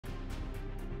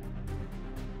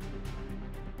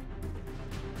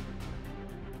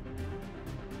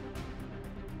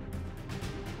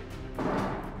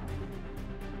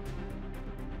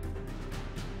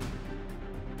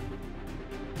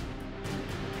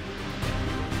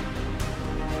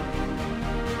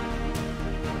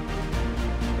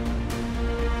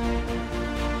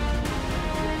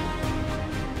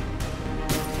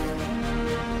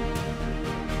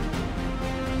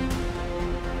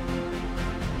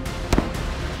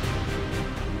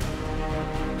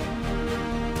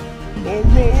or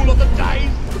roll of the dice,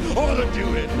 or the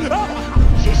do it.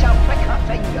 She shall prick her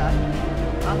finger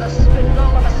on the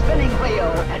spindle of a spinning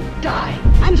wheel and die.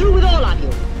 I'm through with all of you.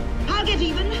 I'll get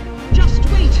even. Just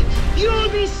wait. You'll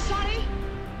be sorry.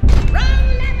 Roll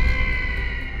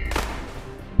lever!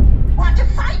 Want to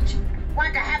fight?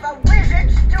 Want to have a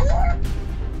wizard's duel?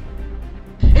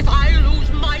 If I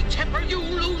lose my temper, you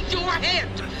lose your head.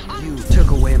 You took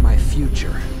away my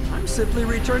future. I'm simply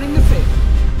returning the favor.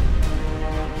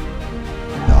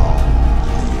 Long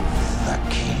live the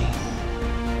king.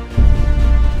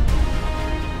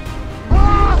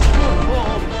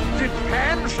 Did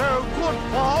Pan show good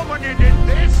form when you did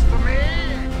this to me?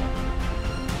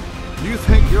 You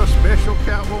think you're special,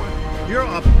 cowboy? You're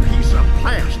a piece of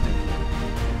plastic.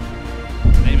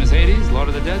 My name is Hades, Lord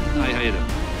of the Dead. How you doing?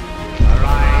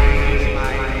 Arise,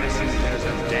 my messengers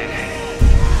of death.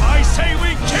 I say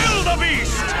we kill the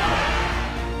beast!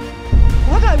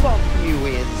 What I want from you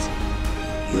is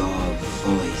Your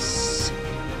voice.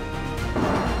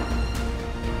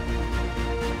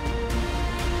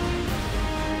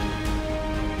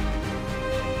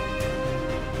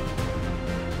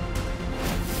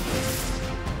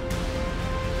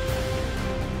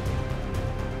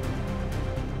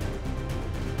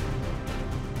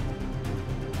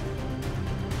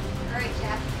 Alright,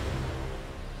 Jeff.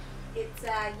 It's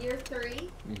year 3.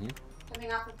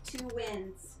 Coming off of 2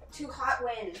 wins. 2 hot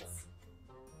wins.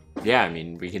 Yeah, I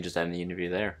mean, we can just end the interview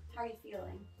there. How are you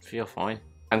feeling? Feel fine.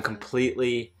 I'm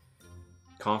completely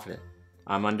confident.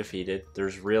 I'm undefeated.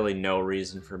 There's really no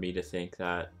reason for me to think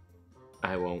that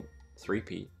I won't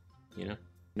three-peat, you know?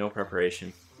 No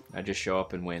preparation. I just show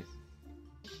up and win.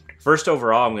 First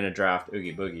overall, I'm going to draft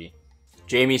Oogie Boogie.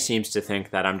 Jamie seems to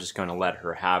think that I'm just going to let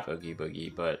her have Oogie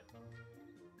Boogie, but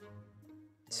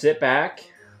sit back,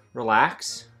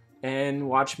 relax, and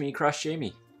watch me crush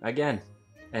Jamie again.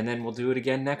 And then we'll do it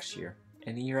again next year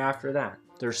and the year after that.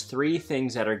 There's 3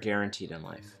 things that are guaranteed in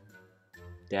life.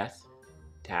 Death,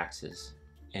 taxes,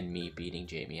 and me beating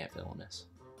Jamie at Villainous.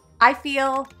 I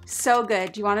feel so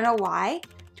good. Do you want to know why? Do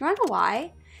you want to know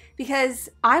why? Because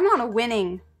I'm on a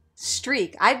winning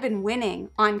streak. I've been winning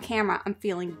on camera. I'm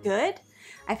feeling good.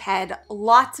 I've had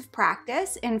lots of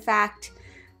practice. In fact,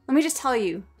 let me just tell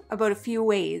you about a few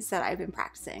ways that I've been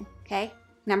practicing, okay?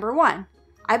 Number 1,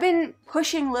 I've been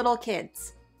pushing little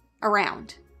kids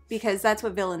around because that's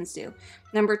what villains do.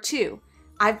 Number 2,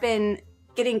 I've been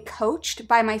getting coached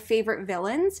by my favorite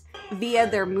villains via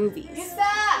their movies.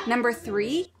 Number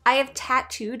 3, I have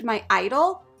tattooed my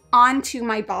idol onto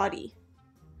my body.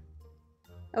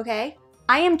 Okay?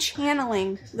 I am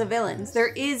channeling the villains.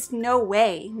 There is no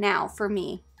way now for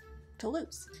me to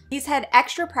lose. He's had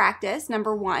extra practice,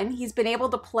 number 1. He's been able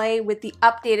to play with the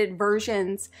updated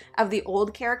versions of the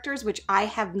old characters, which I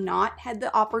have not had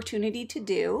the opportunity to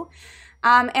do.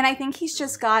 And I think he's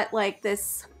just got like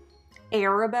this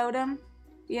air about him,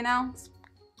 you know,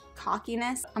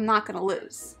 cockiness. I'm not gonna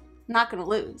lose. I'm not gonna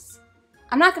lose.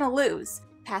 I'm not gonna lose.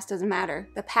 Past doesn't matter.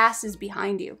 The past is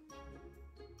behind you.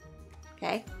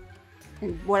 Okay?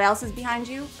 And what else is behind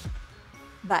you?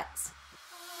 Butts.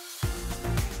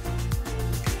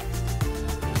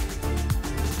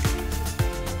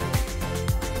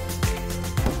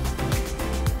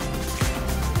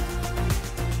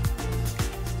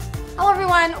 Hello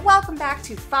everyone, welcome back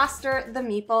to Foster the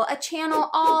Meeple, a channel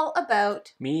all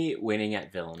about me winning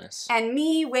at Villainous. And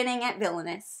me winning at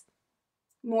Villainous.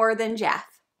 More than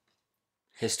Jeff.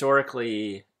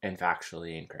 Historically and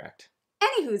factually incorrect.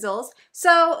 Any hoozles.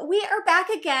 So we are back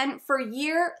again for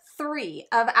year 3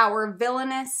 of our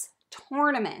Villainous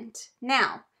Tournament.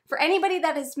 Now, for anybody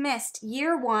that has missed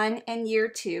year 1 and year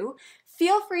 2,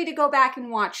 feel free to go back and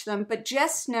watch them, but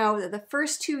just know that the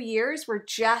first 2 years were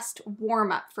just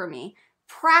warm-up for me.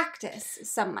 Practice,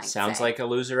 some might say. Sounds like a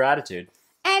loser attitude.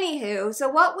 Anywho, so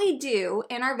what we do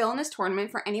in our Villainous Tournament,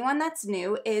 for anyone that's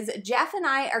new, is Jeff and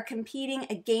I are competing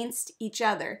against each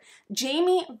other.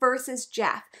 Jamie versus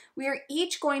Jeff. We are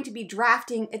each going to be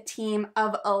drafting a team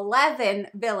of 11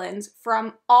 villains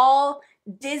from all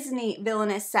Disney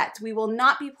Villainous sets. We will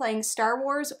not be playing Star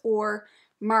Wars or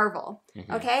Marvel,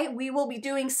 okay? We will be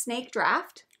doing snake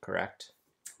draft. Correct.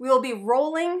 We will be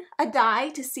rolling a die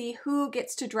to see who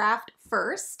gets to draft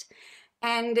first.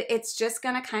 And it's just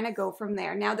gonna kind of go from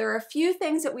there. Now, there are a few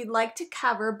things that we'd like to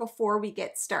cover before we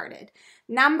get started.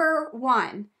 Number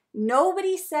 1,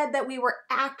 nobody said that we were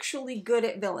actually good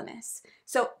at Villainous.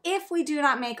 So if we do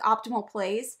not make optimal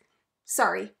plays,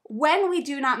 when we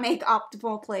do not make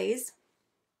optimal plays,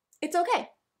 it's okay.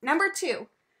 Number 2,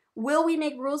 will we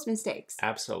make rules mistakes?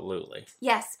 Absolutely.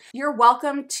 Yes, you're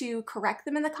welcome to correct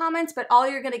them in the comments, but all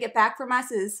you're gonna get back from us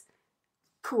is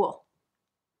cool.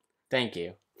 Thank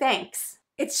you. thanks.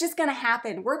 It's just gonna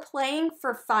happen. We're playing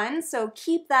for fun, so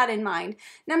keep that in mind.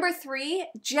 Number 3,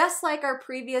 just like our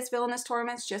previous Villainous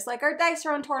tournaments, just like our Dice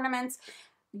Throne tournaments,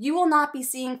 you will not be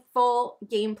seeing full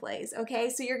gameplays, okay?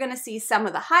 So you're gonna see some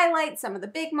of the highlights, some of the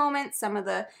big moments, some of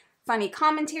the funny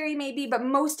commentary maybe, but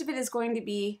most of it is going to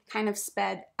be kind of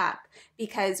sped up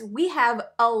because we have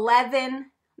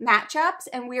 11 matchups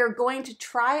and we are going to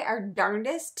try our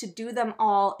darndest to do them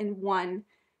all in one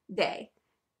day.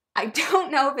 I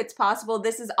don't know if it's possible.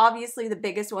 This is obviously the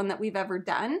biggest one that we've ever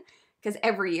done because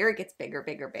every year it gets bigger,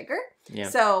 bigger, bigger. Yeah.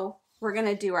 So we're going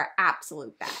to do our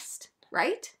absolute best,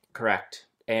 right? Correct.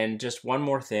 And just one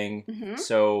more thing.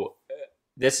 So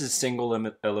this is single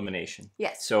elimination.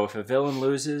 Yes. So if a villain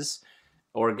loses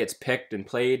or gets picked and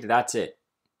played, that's it.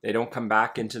 They don't come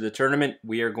back into the tournament.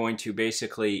 We are going to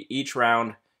basically each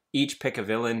round, each pick a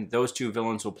villain. Those 2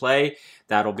 villains will play.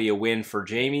 That'll be a win for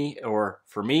Jamie or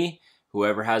for me.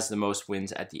 Whoever has the most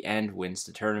wins at the end wins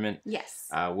the tournament. Yes.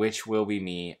 Which will be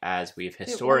me, as we've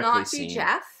historically seen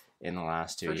Jeff. In the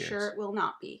last 2 years. For sure it will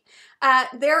not be.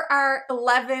 There are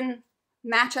 11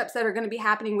 matchups that are going to be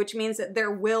happening, which means that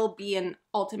there will be an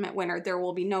ultimate winner. There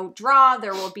will be no draw.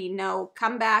 There will be no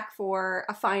comeback for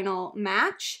a final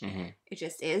match. It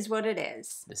just is what it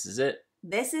is. This is it.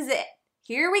 This is it.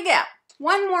 Here we go.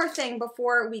 One more thing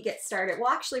before we get started. We'll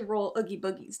actually roll Oogie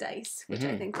Boogie's dice, which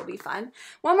I think will be fun.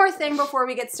 One more thing before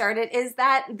we get started is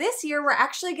that this year we're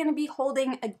actually going to be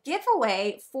holding a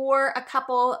giveaway for a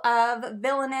couple of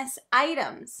villainous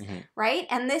items, right?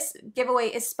 And this giveaway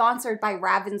is sponsored by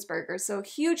Ravensburger. So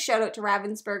huge shout out to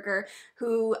Ravensburger,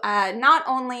 who not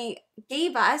only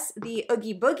gave us the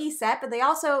Oogie Boogie set, but they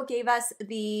also gave us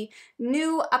the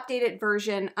new updated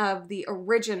version of the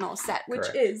original set, which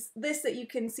is this that you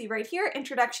can see right here,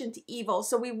 Introduction to Evil.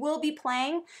 So we will be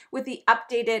playing with the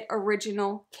updated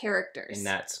original characters. And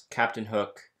that's Captain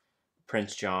Hook,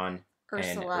 Prince John,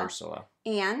 and Ursula.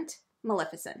 And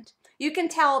Maleficent. You can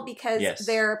tell because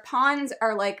their pawns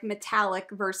are like metallic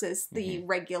versus the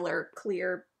regular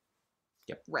clear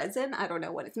resin. I don't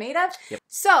know what it's made of.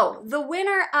 So the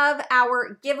winner of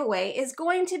our giveaway is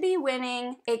going to be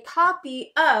winning a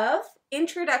copy of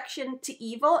Introduction to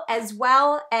Evil as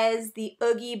well as the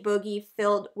Oogie Boogie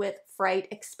Filled with Fright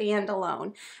Expand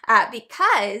Alone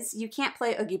because you can't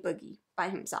play Oogie Boogie by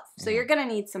himself. So you're going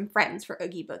to need some friends for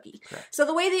Oogie Boogie. So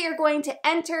the way that you're going to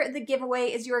enter the giveaway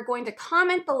is you are going to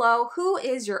comment below who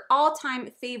is your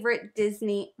all-time favorite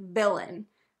Disney villain.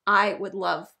 I would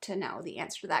love to know the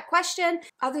answer to that question.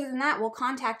 Other than that, we'll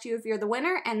contact you if you're the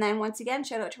winner. And then once again,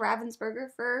 shout out to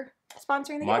Ravensburger for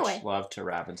sponsoring the giveaway. Much love to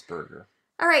Ravensburger.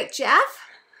 All right, Jeff,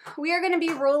 we are going to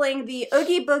be rolling the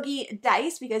Oogie Boogie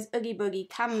dice because Oogie Boogie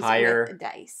comes with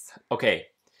dice. Okay,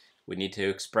 we need to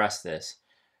express this.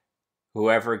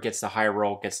 Whoever gets the high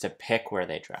roll gets to pick where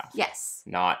they draft. Yes.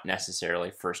 Not necessarily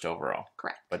first overall.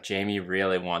 Correct. But Jamie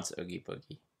really wants Oogie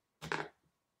Boogie.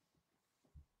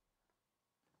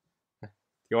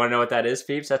 You want to know what that is,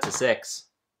 peeps? That's a 6.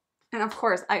 And of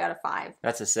course, I got a 5.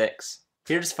 That's a 6.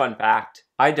 Here's a fun fact.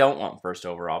 I don't want first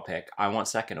overall pick. I want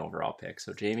second overall pick.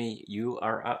 So, Jamie, you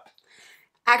are up.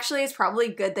 Actually, it's probably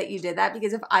good that you did that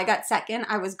because if I got second,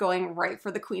 I was going right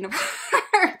for the Queen of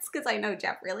Hearts because I know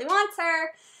Jeff really wants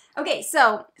her. Okay,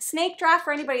 so snake draft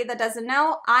for anybody that doesn't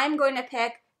know. I'm going to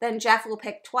pick, then Jeff will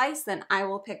pick twice, then I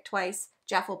will pick twice,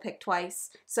 Jeff will pick twice.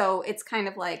 So it's kind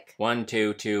of like 1,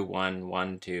 2, 2, 1,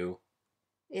 1, 2.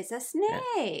 Is a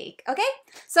snake. Okay,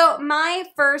 so my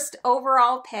first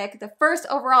overall pick, the first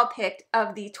overall pick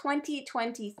of the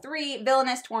 2023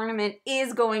 Villainous Tournament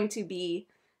is going to be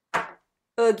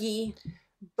Oogie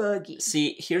Boogie.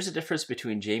 See, here's the difference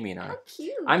between Jamie and I. How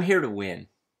cute. I'm here to win.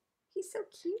 He's so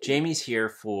cute. Jamie's here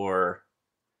for,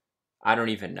 I don't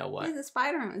even know what. He has a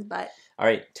spider on his butt. All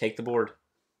right, take the board.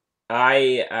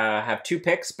 I have 2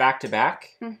 picks back to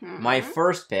back. My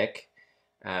first pick,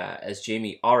 as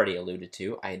Jamie already alluded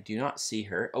to, I do not see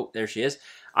her. Oh, there she is.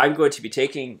 I'm going to be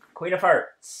taking Queen of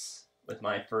Hearts with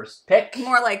my first pick.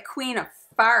 More like Queen of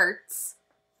Farts.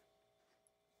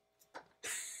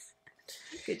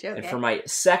 Good joke. And for my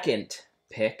second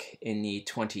pick in the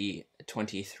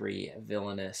 2023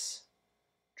 Villainous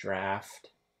draft,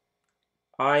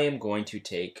 I am going to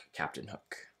take Captain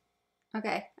Hook.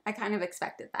 Okay, I kind of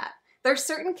expected that. There's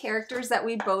certain characters that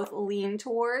we both lean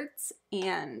towards,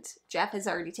 and Jeff has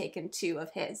already taken 2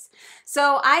 of his.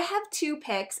 So I have 2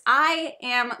 picks. I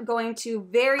am going to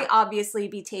very obviously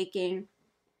be taking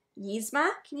Yzma.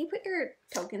 Can you put your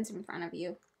tokens in front of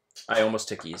you? I almost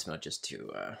took Yzma just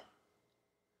to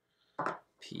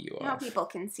pee you off. Now people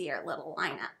can see our little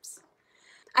lineups.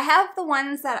 I have the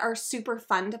ones that are super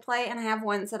fun to play, and I have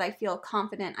ones that I feel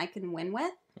confident I can win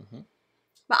with.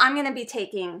 But I'm going to be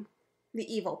taking the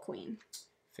evil queen.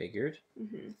 Figured.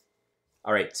 Mm-hmm.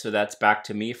 All right, so that's back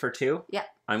to me for 2. Yep.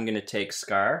 I'm going to take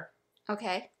Scar.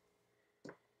 Okay.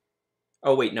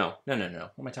 Oh, wait, no. No.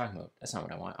 What am I talking about? That's not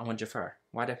what I want. I want Jafar.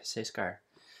 Why did I say Scar?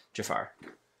 Jafar.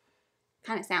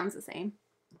 Kind of sounds the same.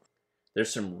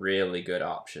 There's some really good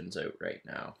options out right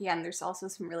now. Yeah, and there's also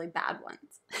some really bad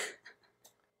ones.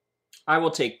 I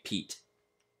will take Pete.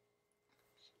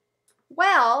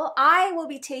 Well, I will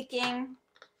be taking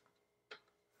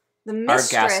the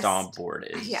mistress. Our Gaston board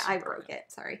is... Yeah, I broke it.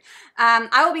 Sorry.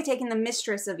 I will be taking the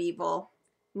mistress of evil,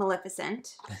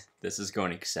 Maleficent. This is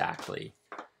going exactly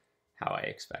how I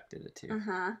expected it to.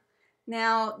 Uh-huh.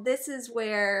 Now, this is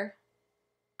where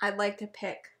I'd like to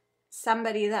pick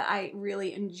somebody that I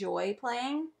really enjoy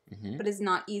playing, but is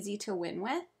not easy to win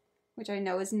with, which I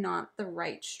know is not the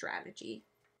right strategy.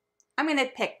 I'm going to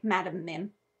pick Madame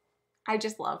Mim. I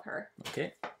just love her.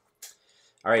 Okay.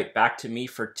 All right, back to me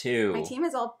for 2. My team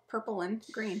is all purple and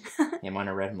green. I'm on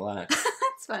a red and black.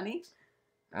 That's funny.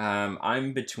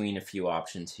 I'm between a few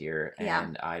options here,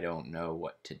 and I don't know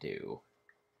what to do.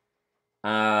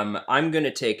 I'm going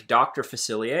to take Dr.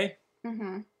 Facilier.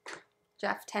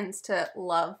 Jeff tends to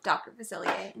love Dr.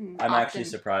 Facilier. I'm actually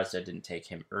surprised I didn't take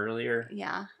him earlier.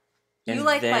 Yeah. And You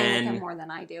like playing then with him more than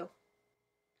I do.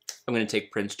 I'm going to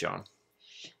take Prince John.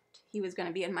 He was going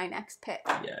to be in my next pick.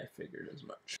 Yeah, I figured as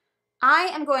much.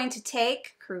 I am going to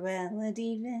take Cruella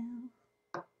de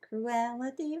Vil.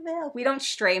 Cruella de Vil. We don't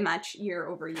stray much year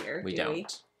over year, We do don't. we?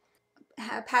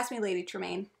 Pass me Lady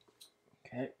Tremaine.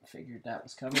 Okay, figured that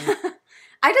was coming.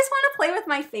 I just want to play with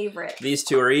my favorite. These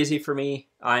 2 are easy for me.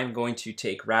 I'm going to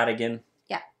take Ratigan.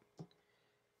 Yeah.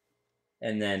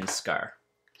 And then Scar.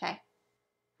 Okay.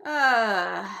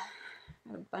 A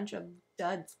bunch of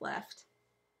duds left.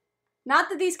 Not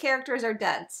that these characters are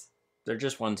duds. They're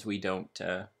just ones we don't...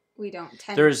 We don't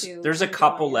tend There's to... a enjoy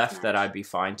couple as left much. that I'd be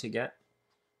fine to get.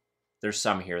 There's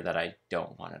some here that I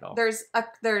don't want at all.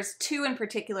 There's 2 in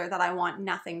particular that I want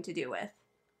nothing to do with.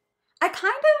 I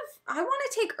want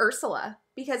to take Ursula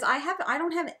because I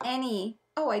don't have any.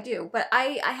 Oh, I do, but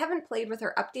I haven't played with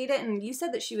her updated, and you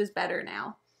said that she was better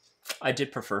now. I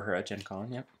did prefer her at Gen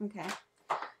Con, yep. Okay.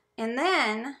 And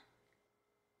then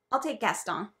I'll take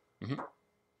Gaston.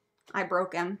 I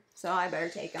broke him, so I better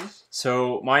take him.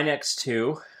 So my next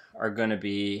 2 are going to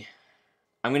be...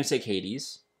 I'm going to take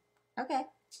Hades. Okay.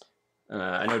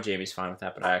 I know Jamie's fine with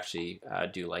that, but I actually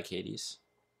do like Hades.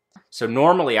 So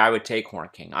normally I would take Horn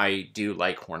King. I do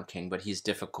like Horn King, but he's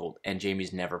difficult, and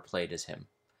Jamie's never played as him.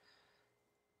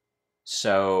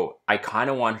 So I kind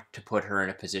of want to put her in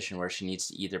a position where she needs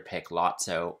to either pick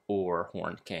Lotso or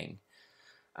Horn King.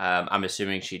 I'm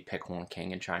assuming she'd pick Horn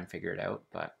King and try and figure it out,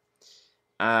 but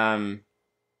I'm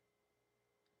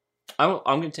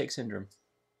going to take Syndrome.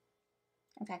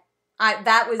 Okay.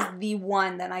 That was the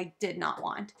one that I did not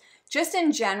want. Just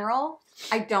in general,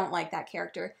 I don't like that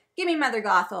character. Give me Mother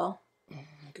Gothel.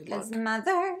 Because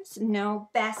mothers know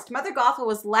best. Mother Gothel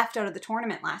was left out of the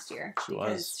tournament last year.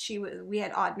 We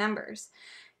had odd numbers.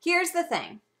 Here's the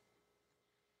thing.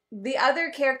 The other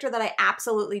character that I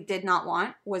absolutely did not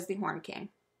want was the Horn King.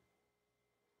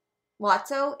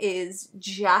 Lotso is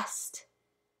just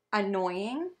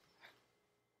annoying.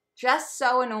 Just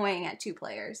so annoying at 2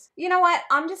 players. You know what?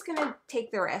 I'm just going to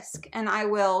take the risk, and I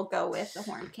will go with the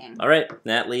Horn King. All right,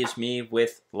 that leaves me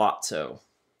with Lotso.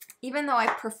 Even though I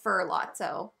prefer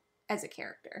Lotso as a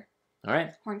character. All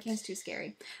right. Horn King's too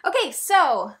scary. Okay,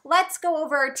 so let's go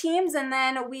over our teams, and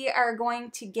then we are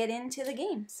going to get into the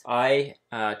games.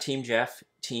 Team Jeff,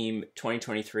 Team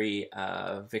 2023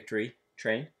 Victory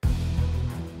Train.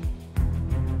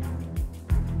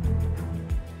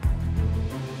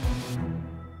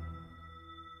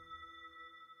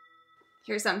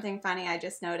 Here's something funny I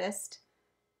just noticed.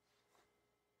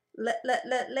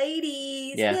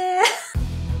 Ladies. Yeah.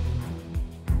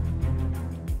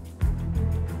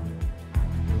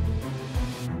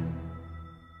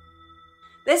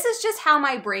 This is just how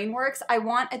my brain works. I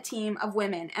want a team of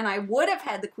women, and I would have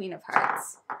had the Queen of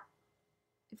Hearts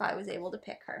if I was able to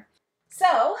pick her.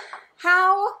 So,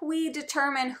 how we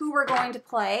determine who we're going to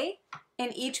play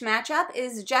in each matchup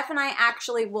is Jeff and I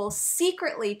actually will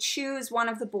secretly choose one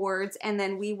of the boards, and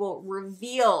then we will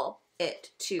reveal it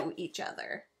to each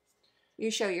other.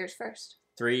 You show yours first.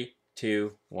 3,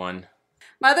 2, 1.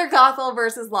 Mother Gothel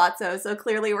versus Lotso, so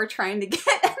clearly we're trying to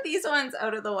get these ones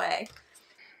out of the way.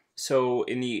 So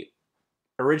in the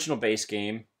original base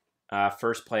game,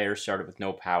 first player started with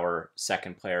no power,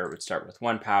 second player would start with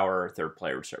 1 power, third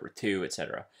player would start with 2,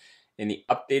 etc. In the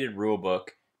updated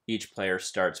rulebook, each player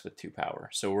starts with 2 power.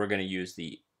 So we're going to use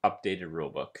the updated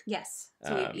rulebook. Yes,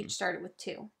 so we each started with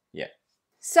 2. Yeah.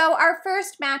 So our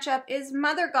first matchup is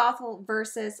Mother Gothel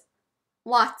versus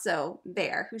Lotso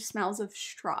Bear, who smells of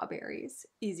strawberries.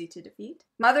 Easy to defeat.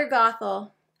 Mother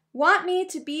Gothel, want me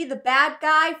to be the bad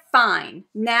guy? Fine.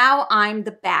 Now I'm the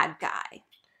bad guy.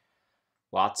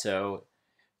 Lotso,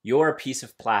 you're a piece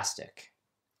of plastic.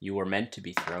 You were meant to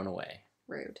be thrown away.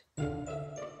 Rude.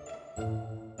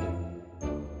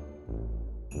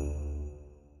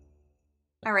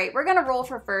 All right, we're gonna roll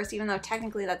for first, even though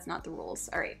technically that's not the rules.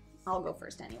 All right, I'll go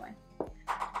first anyway.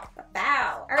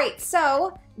 Bow. All right,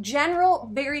 so general,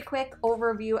 very quick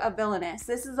overview of Villainous.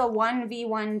 This is a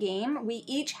 1v1 game. We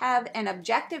each have an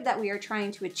objective that we are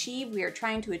trying to achieve. We are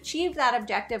trying to achieve that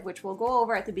objective, which we'll go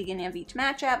over at the beginning of each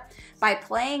matchup, by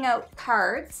playing out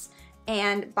cards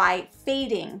and by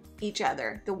fading each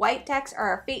other. The white decks are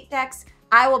our fate decks.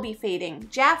 I will be fading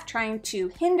Jeff, trying to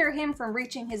hinder him from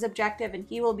reaching his objective, and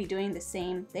he will be doing the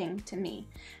same thing to me.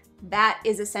 That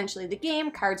is essentially the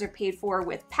game. Cards are paid for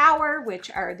with power,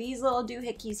 which are these little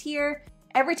doohickeys here.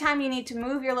 Every time you need to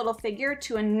move your little figure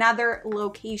to another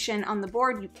location on the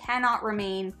board, you cannot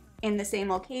remain in the same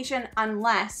location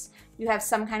unless you have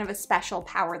some kind of a special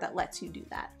power that lets you do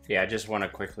that. Yeah, I just want to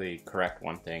quickly correct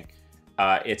one thing.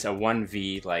 It's a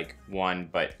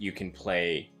 1v1, but you can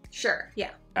play... Sure,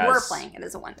 yeah. We're playing it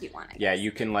as a 1v1, I guess. Yeah, you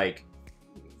can like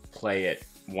play it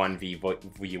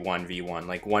 1v1,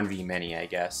 like 1v many, I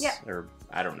guess. Yeah. Or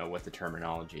I don't know what the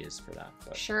terminology is for that.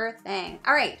 But. Sure thing.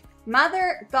 All right.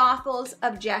 Mother Gothel's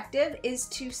objective is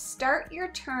to start your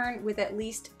turn with at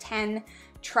least 10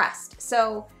 trust.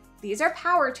 So these are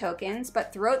power tokens,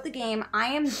 but throughout the game, I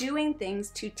am doing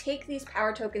things to take these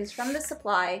power tokens from the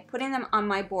supply, putting them on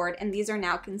my board, and these are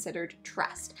now considered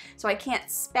trust. So I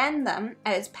can't spend them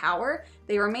as power.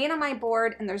 They remain on my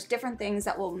board, and there's different things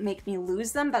that will make me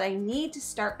lose them, but I need to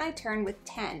start my turn with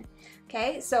 10.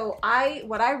 Okay, so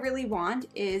what I really want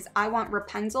is I want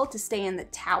Rapunzel to stay in the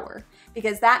tower,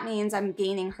 because that means I'm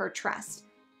gaining her trust.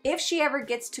 If she ever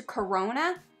gets to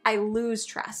Corona, I lose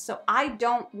trust. So I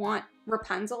don't want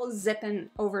Rapunzel zipping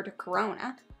over to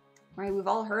Corona, right? We've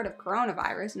all heard of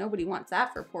coronavirus. Nobody wants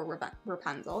that for poor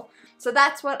Rapunzel. So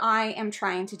that's what I am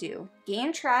trying to do.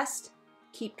 Gain trust,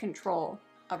 keep control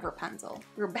of Rapunzel.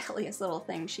 Rebellious little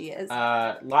thing she is.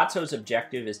 Lotso's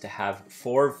objective is to have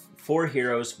four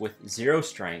heroes with 0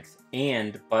 strength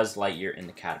and Buzz Lightyear in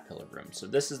the Caterpillar Room. So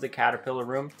this is the Caterpillar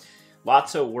Room.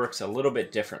 Lotso works a little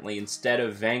bit differently. Instead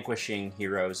of vanquishing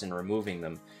heroes and removing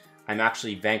them, I'm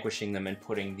actually vanquishing them and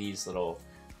putting these little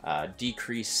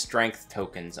decreased strength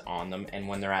tokens on them. And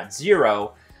when they're at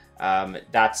 0,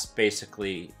 that's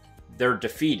basically, they're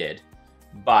defeated.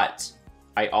 But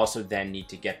I also then need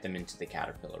to get them into the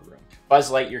Caterpillar Room. Buzz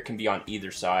Lightyear can be on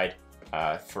either side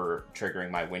for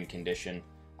triggering my win condition.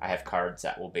 I have cards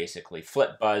that will basically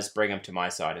flip Buzz, bring him to my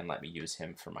side, and let me use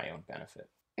him for my own benefit.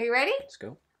 Are you ready? Let's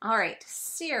go. All right,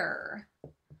 Sir.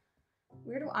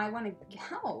 Where do I want to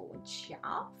go, Jeff?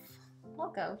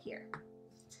 I'll go here.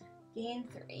 Gain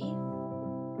 3.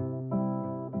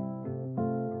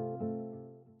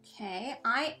 Okay,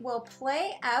 I will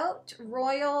play out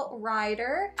Royal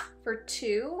Rider for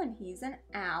 2, and he's an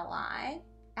ally.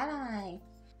 Ally.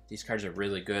 These cards are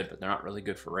really good, but they're not really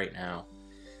good for right now.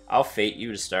 I'll fate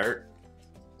you to start.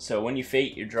 So when you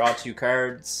fate, you draw 2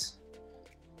 cards.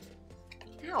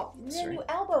 Ow, then you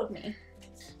elbowed me.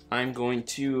 I'm going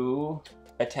to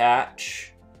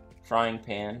attach Frying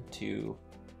Pan to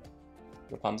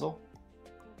Rapunzel.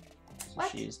 So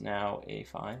she's now a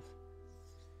 5.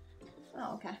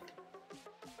 Oh, okay.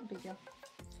 No big deal.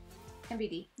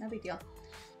 MBD, no big deal.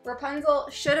 Rapunzel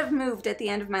should have moved at the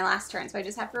end of my last turn, so I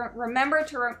just have to remember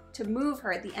to move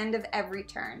her at the end of every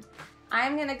turn.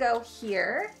 I'm gonna go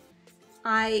here.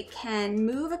 I can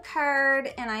move a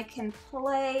card, and I can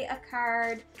play a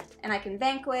card, and I can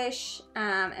vanquish,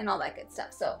 and all that good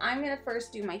stuff. So I'm gonna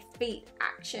first do my fate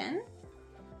action.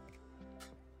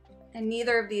 And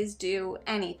neither of these do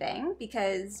anything,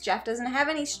 because Jeff doesn't have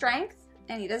any strength,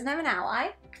 and he doesn't have an ally.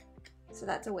 So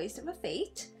that's a waste of a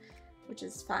fate, which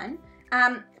is fun.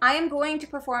 I am going to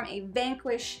perform a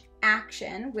vanquish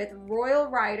action with Royal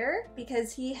Rider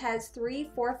because he has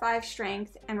 3, 4, 5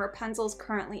 strength, and Rapunzel's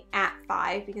currently at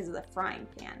 5 because of the frying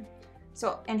pan.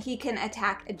 So, and he can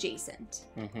attack adjacent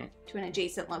to an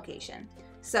adjacent location.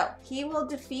 So he will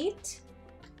defeat,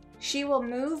 she will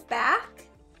move back,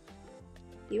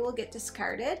 he will get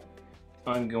discarded.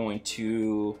 I'm going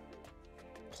to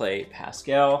play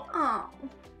Pascal. Oh.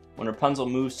 When Rapunzel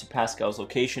moves to Pascal's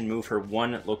location, move her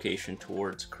 1 location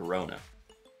towards Corona.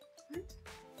 What?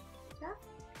 Yeah.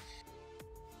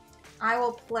 I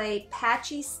will play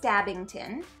Patchy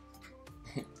Stabbington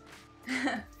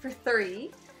for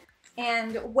 3.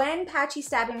 And when Patchy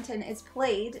Stabbington is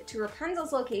played to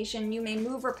Rapunzel's location, you may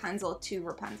move Rapunzel to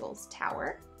Rapunzel's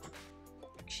tower. There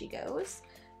she goes.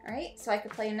 All right, so I could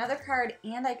play another card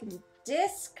and I can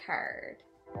discard.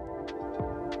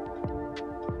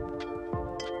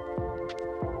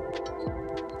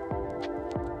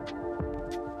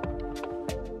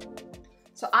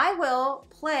 So I will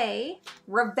play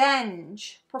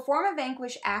Revenge. Perform a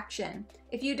vanquish action.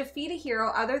 If you defeat a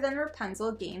hero other than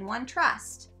Rapunzel, gain 1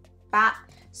 trust.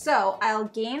 So I'll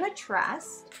gain a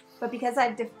trust, but because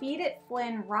I've defeated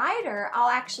Flynn Rider, I'll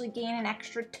actually gain an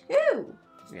extra 2.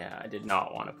 Yeah, I did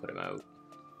not want to put him out.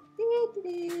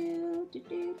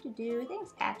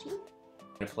 Thanks, Patchy. I'm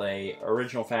going to play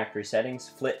original factory settings,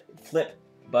 flip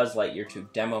Buzz Lightyear to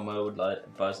demo mode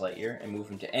Buzz Lightyear, and move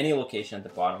him to any location at the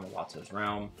bottom of Lotso's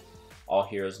realm. All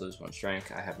heroes lose 1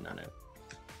 strength. I have none out.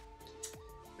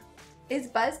 Is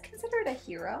Buzz considered a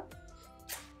hero?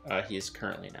 He is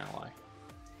currently an ally.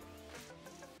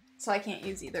 So I can't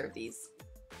use either of these.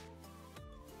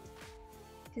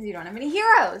 Because you don't have any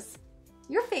heroes.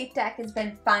 Your Fate deck has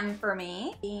been fun for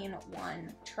me. Gain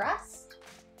 1 trust.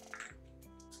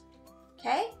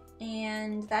 Okay,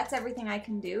 and that's everything I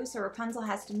can do. So Rapunzel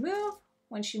has to move.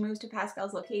 When she moves to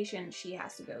Pascal's location, she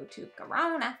has to go to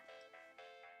Corona.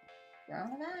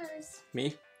 Coronavirus.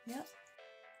 Me? Yep.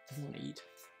 I want to eat.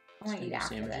 I want to eat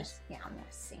after sandwiches. this. Yeah, I want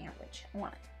a sandwich. I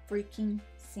want a freaking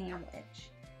sandwich.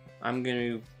 I'm going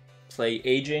to play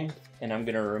Aging, and I'm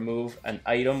going to remove an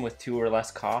item with 2 or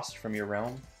less cost from your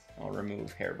realm. I'll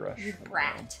remove Hairbrush. You from the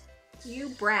realm. brat. You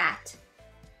brat.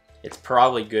 It's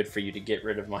probably good for you to get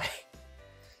rid of my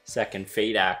second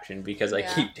Fate action because I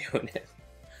keep doing it.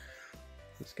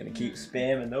 I'm just going to keep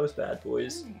spamming those bad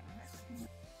boys.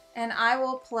 And I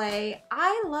will play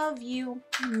I Love You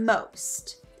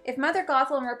Most. If Mother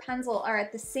Gothel and Rapunzel are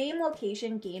at the same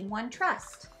location, gain 1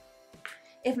 trust.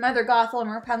 If Mother Gothel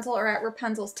and Rapunzel are at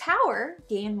Rapunzel's tower,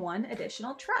 gain 1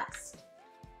 additional trust.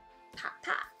 Pop,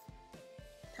 pop.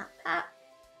 Pop, pop.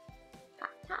 Pop,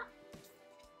 pop.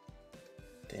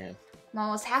 Damn. I'm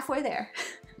almost halfway there.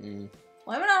 Mm.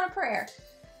 Living on a prayer.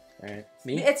 Alright.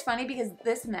 Me? It's funny because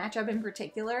this matchup in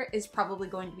particular is probably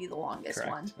going to be the longest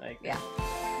Correct. one. I agree. Yeah.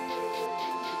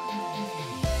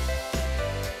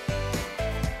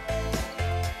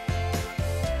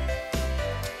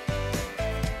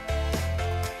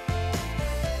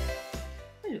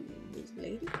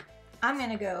 I'm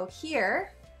gonna go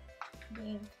here,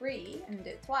 gain 3 and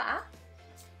deux trois,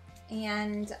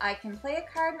 and I can play a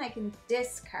card and I can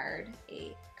discard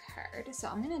a card. So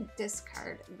I'm gonna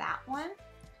discard that one,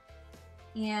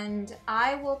 and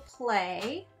I will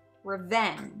play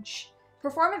Revenge.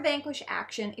 Perform a vanquish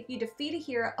action. If you defeat a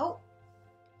hero, oh,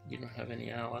 You don't have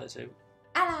any allies out.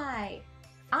 ally.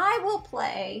 I will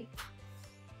play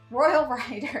Royal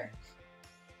Rider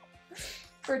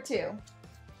for 2.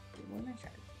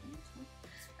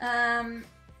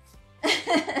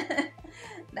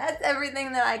 That's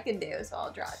everything that I can do. So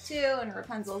I'll draw 2, and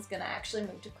Rapunzel's gonna actually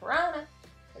move to Corona.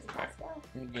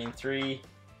 You gain 3.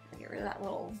 Get rid of that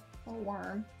little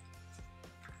worm.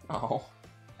 Oh.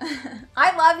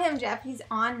 I love him, Jeff. He's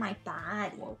on my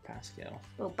body. Whoa, Pascal.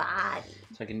 Little body.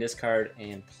 So I can discard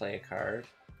and play a card.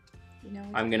 You know.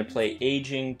 I'm going to play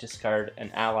Aging, discard an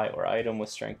ally or item with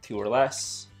strength 2 or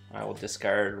less. I will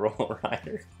discard Royal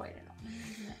Rider. Quite annoying,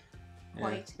 isn't it? Yeah,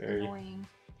 Quite very. annoying.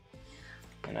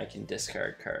 And I can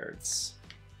discard cards.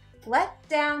 Let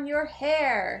down your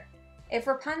hair. If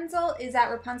Rapunzel is at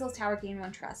Rapunzel's tower, gain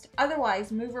 1 trust.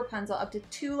 Otherwise, move Rapunzel up to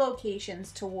 2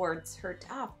 locations towards her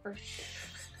top.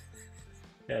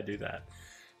 Yeah, do that.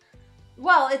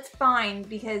 Well, it's fine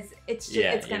because it's just,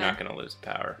 Yeah, it's you're gonna, not going to lose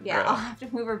power. Yeah, Right. I'll have to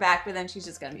move her back, but then she's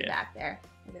just gonna be Yeah. back there.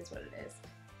 It is what it is.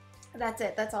 That's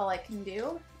it. That's all I can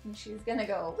do. And she's gonna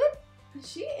go. Whoop.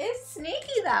 She is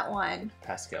sneaky, that one.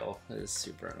 Pascal is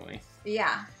super annoying.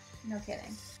 Yeah, no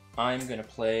kidding. I'm going to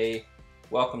play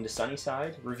Welcome to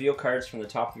Sunnyside. Reveal cards from the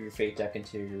top of your Fate deck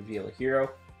until you reveal a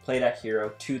hero. Play that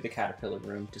hero to the Caterpillar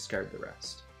room. Discard the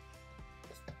rest.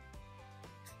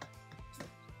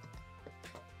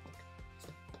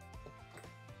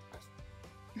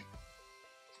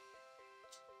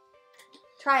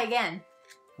 Try again.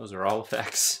 Those are all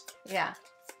effects. Yeah.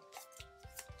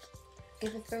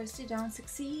 If at first you don't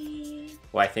succeed,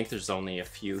 Well, I think there's only a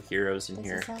few heroes in this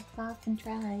here. is how far can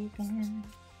try again.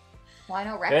 Well, I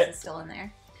know Rex Okay. is still in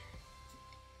there.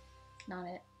 Not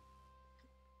it.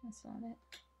 That's not it.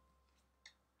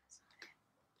 That's not it.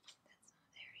 That's not.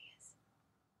 There he is.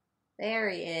 There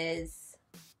he is.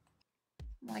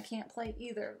 Well, I can't play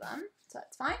either of them, so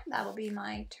that's fine. That'll be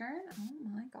my turn. Oh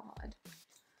my god.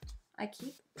 I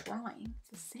keep drawing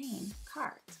the same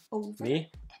cards over Me?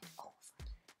 and over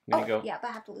I'm gonna go. Yeah, but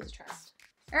I have to lose trust.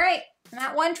 All right, I'm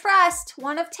at 1 trust.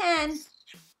 1 of 10.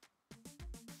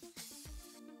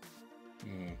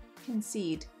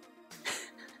 Concede.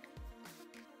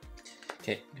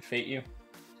 Okay, fate you.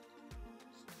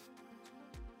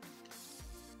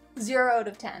 0 out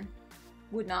of 10.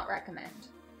 Would not recommend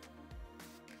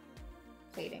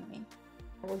fating me.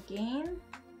 I will gain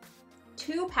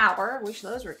 2 power. Wish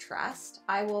those were trust.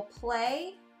 I will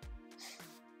play.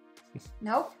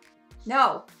 Nope.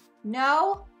 No.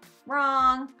 No.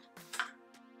 Wrong.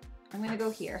 I'm gonna go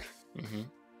here.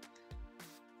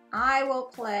 I will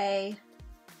play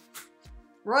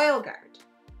Royal Guard.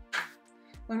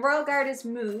 When Royal Guard is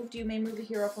moved, you may move a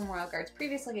hero from Royal Guard's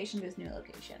previous location to his new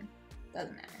location.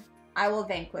 Doesn't matter. I will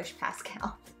vanquish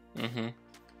Pascal.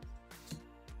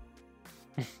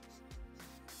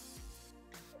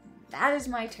 That is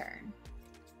my turn.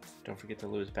 Don't forget to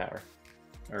lose power.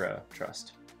 Or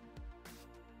trust.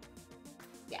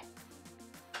 Yeah.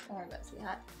 Don't worry about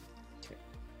that. Okay.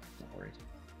 Not worried.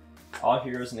 All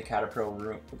heroes in the caterpillar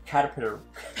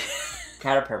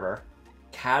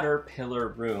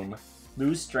room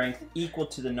lose strength equal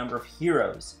to the number of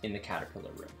heroes in the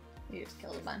caterpillar room. You just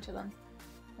killed a bunch of them.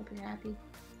 Hope you're happy.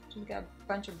 Just got a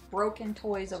bunch of broken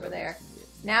toys over there.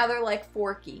 Now they're like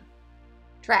Forky.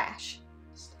 Trash.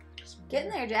 Get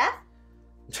in there, Jeff.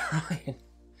 I'm trying.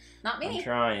 Not me. I'm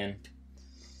trying.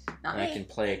 Not I me. can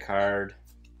play a card.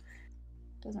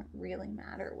 Doesn't really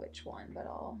matter which one, but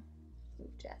I'll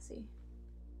move Jesse.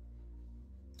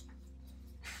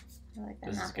 I like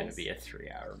them This is apples. going to be a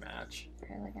 3-hour match.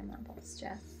 I like them apples,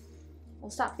 Jeff. Well,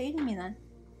 stop feeding me then.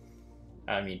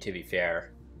 I mean, to be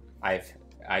fair, I've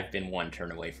been 1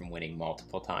 turn away from winning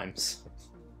multiple times.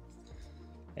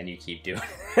 And you keep doing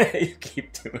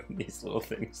these little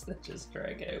things that just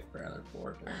drag out for another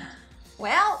 4 turns.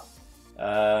 Well.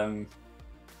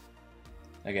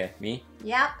 Okay, me?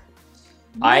 Yep.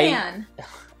 Man.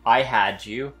 I had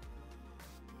you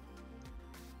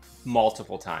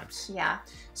multiple times. Yeah.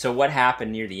 So what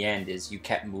happened near the end is you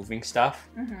kept moving stuff.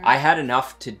 I had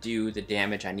enough to do the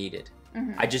damage I needed.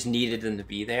 I just needed them to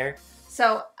be there.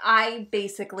 So I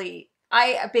basically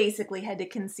had to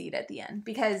concede at the end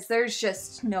because there's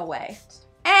just no way.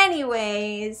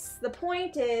 Anyways, the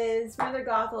point is Mother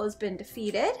Gothel has been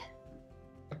defeated.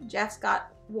 Jeff's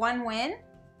got 1 win.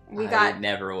 I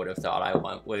never would have thought I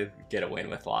would get a win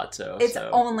with Lotso. It's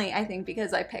only, I think,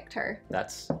 because I picked her.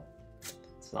 It's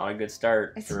not a good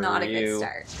start. It's not a good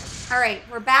start. All right,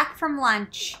 we're back from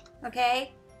lunch,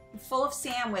 okay? I'm full of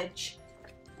sandwich.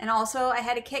 And also, I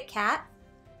had a Kit Kat.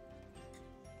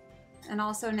 And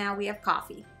also, now we have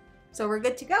coffee. So we're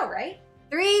good to go, right?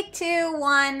 3, 2,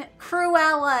 1,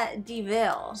 Cruella de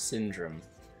Vil. Syndrome.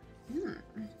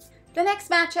 The next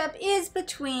matchup is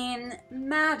between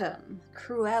Madame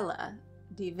Cruella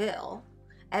de Vil,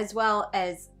 as well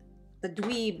as the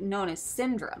dweeb known as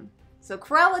Syndrome. So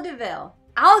Cruella de Vil,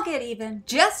 I'll get even.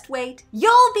 Just wait.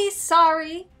 You'll be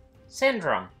sorry.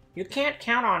 Syndrome. You can't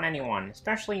count on anyone,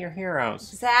 especially your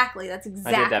heroes. Exactly. That's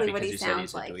exactly what he you said sounds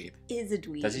he's a like. dweeb. Is a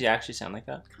dweeb. Does he actually sound like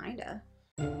that? Kinda.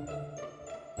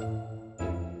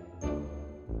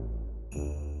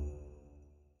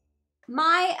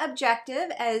 My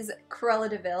objective as Cruella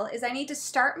de Vil is I need to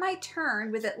start my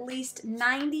turn with at least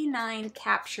 99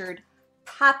 captured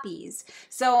puppies.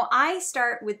 So I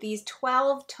start with these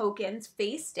 12 tokens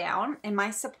face down in my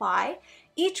supply.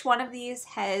 Each one of these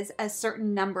has a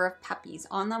certain number of puppies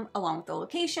on them along with the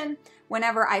location.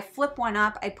 Whenever I flip one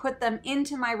up, I put them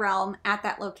into my realm at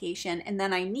that location, and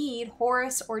then I need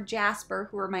Horace or Jasper,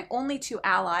 who are my only 2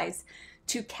 allies,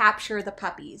 to capture the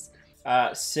puppies.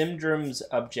 Syndrome's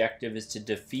objective is to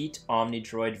defeat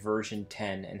Omnidroid version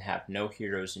 10 and have no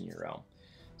heroes in your realm.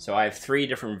 So I have 3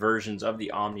 different versions of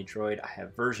the Omnidroid. I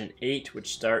have version 8,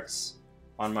 which starts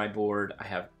on my board. I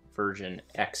have version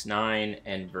X9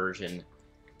 and version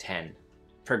 10.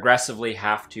 Progressively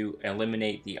have to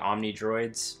eliminate the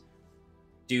Omnidroids,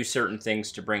 do certain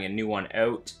things to bring a new one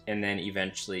out, and then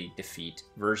eventually defeat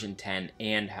version 10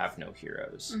 and have no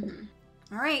heroes.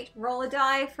 All right, roll a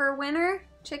die for a winner.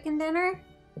 Chicken dinner.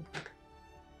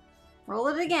 Roll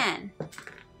it again.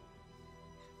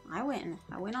 I win.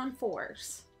 I win on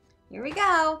 4s. Here we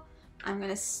go. I'm going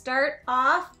to start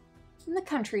off in the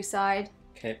countryside.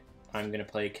 Okay, I'm going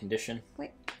to play Condition.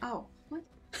 Wait. Oh, what?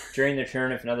 During the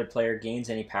turn, if another player gains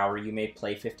any power, you may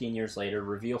play 15 years later,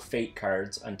 reveal fate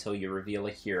cards until you reveal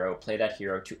a hero. Play that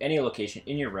hero to any location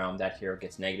in your realm. That hero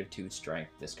gets -2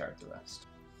 strength. Discard the rest.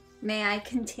 May I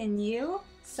continue?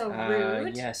 So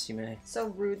rude. Yes, you may. So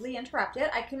rudely interrupted.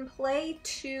 I can play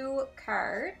 2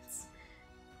 cards.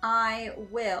 I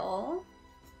will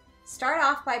start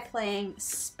off by playing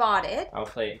Spotted. I'll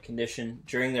play condition.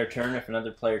 During their turn, if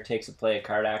another player takes a play a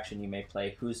card action, you may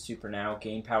play Who's Super Now.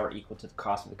 Gain power equal to the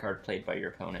cost of the card played by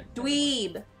your opponent.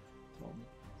 Dweeb.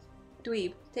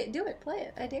 Dweeb. Do it. Play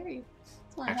it. I dare you.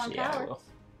 It's only Actually, one power. I will.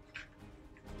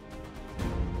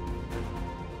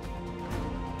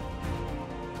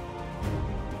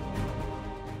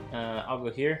 I'll go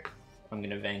here. I'm going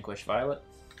to Vanquish Violet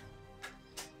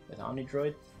with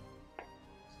Omnidroid.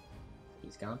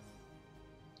 He's gone.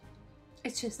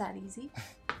 It's just that easy.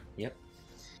 Yep.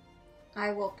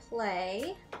 I will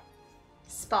play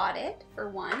Spotted for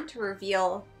 1 to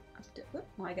reveal...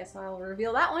 Well, I guess I'll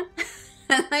reveal that one.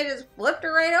 I just flipped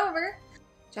her right over.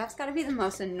 Jeff's got to be the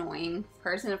most annoying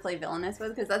person to play Villainous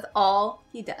with because that's all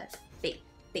he does. Bait,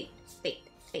 bait, bait,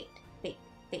 bait, bait,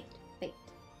 bait, bait.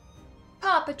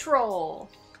 Paw Patrol!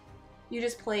 You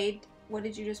just played... What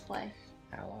did you just play?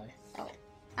 Ally. Oh,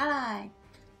 Ally.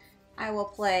 I will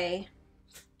play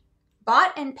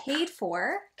Bought and Paid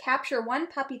For. Capture 1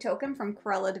 puppy token from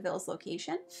Cruella de Vil's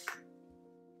location.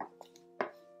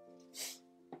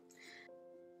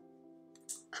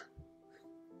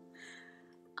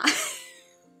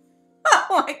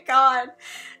 Oh my god.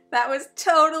 That was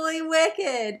totally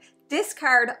wicked.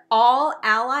 Discard all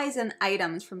allies and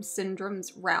items from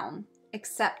Syndrome's realm,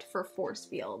 except for force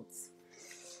fields.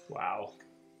 Wow.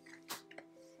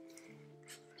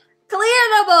 Clear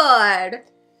the board!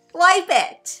 Wipe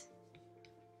it!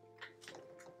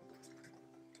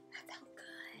 That felt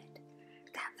good.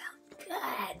 That felt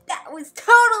good. That was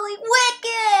totally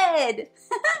wicked!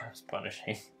 That was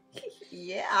punishing.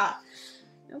 Yeah.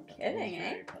 No kidding, eh?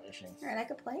 Very punishing. Alright, I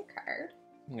could play a card.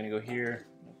 I'm going to go here.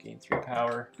 Gain 3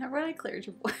 power. That really cleared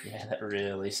your board. Yeah, that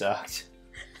really sucked.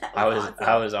 That I was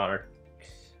awesome.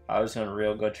 I was on a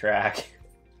real good track.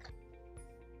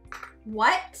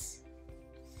 What?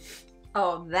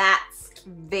 Oh, that's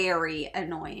very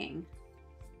annoying.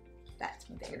 That's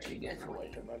very What you get for annoying.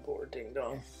 wiping my board, ding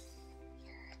dong.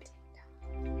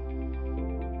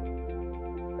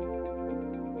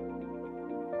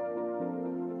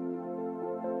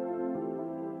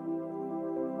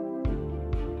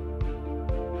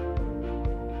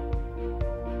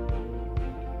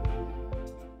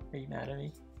 Are you mad at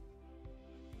me?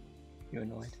 You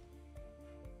annoyed?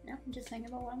 No, I'm just thinking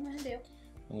about what I'm gonna do.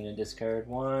 I'm gonna discard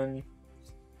 1.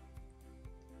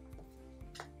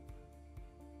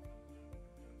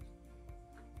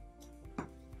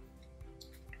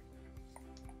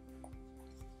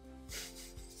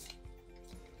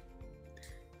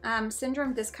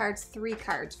 Syndrome discards 3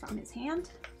 cards from his hand.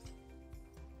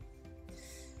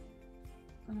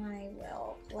 I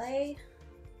will play.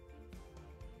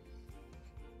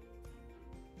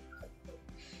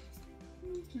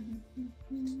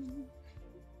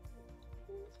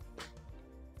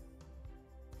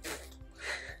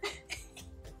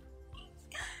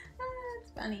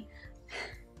 That's funny.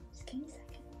 Just give me a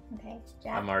second. Okay,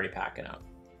 Jack. I'm already packing up.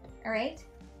 All right.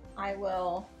 I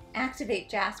will activate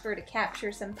Jasper to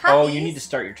capture some puppies. Oh, you need to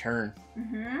start your turn.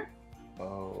 Mm-hmm.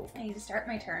 Oh. I need to start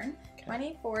my turn. Okay.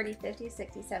 20, 40, 50,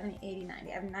 60, 70, 80,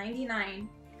 90. I have 99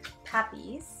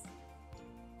 puppies.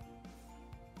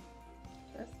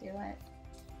 Let's do it.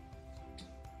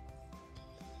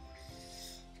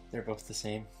 They're both the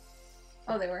same.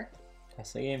 Oh, they were.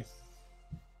 That's the game.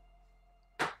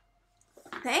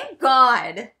 Thank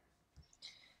God.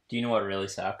 Do you know what really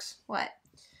sucks? What?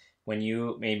 When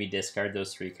you made me discard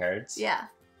those 3 cards. Yeah.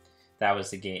 That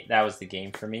was the game. That was the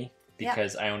game for me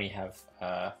because I only have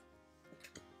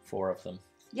 4 of them.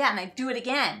 Yeah, and I do it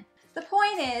again. The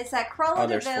point is that Cruella de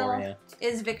there's Vil 4, yeah.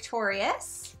 is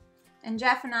victorious, and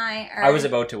Jeff and I are. I was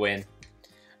about to win.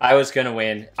 I was gonna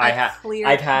win. Cleared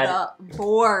I've had the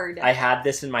board. I had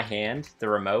this in my hand, the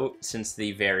remote, since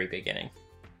the very beginning.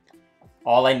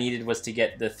 All I needed was to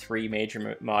get the 3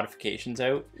 major modifications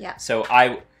out. Yeah. So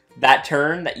that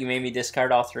turn that you made me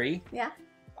discard all 3. Yeah.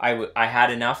 I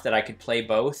had enough that I could play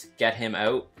both, get him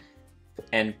out,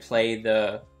 and play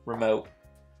the remote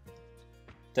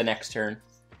the next turn.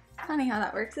 Funny how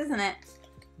that works, isn't it?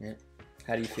 Yeah.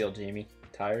 How do you feel, Jamie?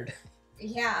 Tired?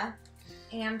 Yeah,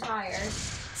 am tired.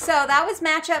 So that was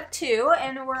matchup 2,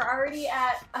 and we're already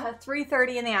at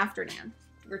 3:30 in the afternoon.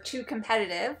 We're too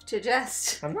competitive to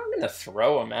just I'm not gonna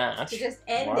throw a match. to just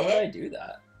end Why it. would I do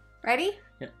that? Ready?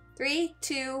 Yeah. 3,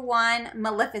 2, 1.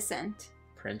 Maleficent.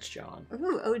 Prince John.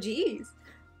 Ooh, OGs.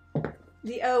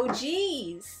 The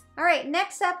OGs. All right,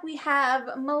 next up we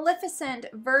have Maleficent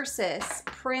versus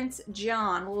Prince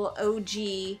John. A little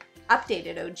OG,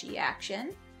 updated OG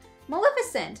action.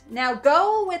 Maleficent, now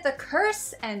go with a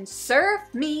curse and serve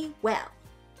me well.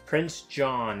 Prince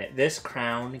John, this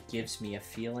crown gives me a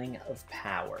feeling of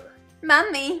power.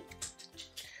 Mummy.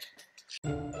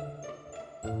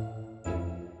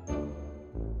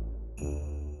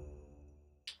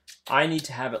 I need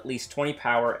to have at least 20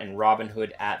 power and Robin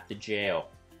Hood at the jail.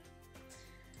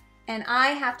 And I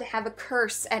have to have a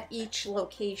curse at each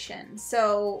location.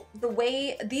 So the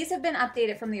way these have been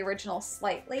updated from the original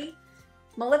slightly,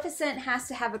 Maleficent has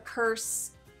to have a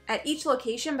curse at each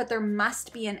location, but there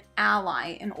must be an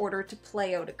ally in order to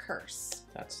play out a curse.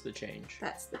 That's the change.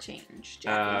 That's the change,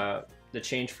 Jackie. The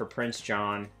change for Prince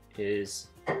John is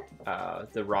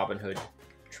the Robin Hood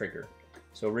trigger.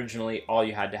 So originally, all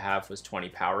you had to have was 20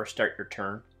 power. Start your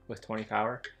turn with 20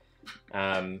 power.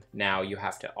 Now you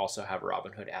have to also have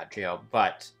Robin Hood at jail,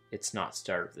 but it's not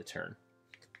start of the turn.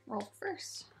 Roll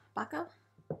first. Bucko.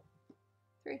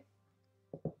 3.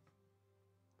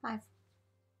 5.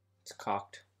 It's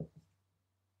cocked.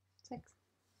 6.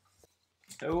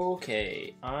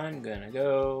 Okay, I'm gonna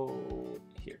go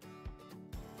here.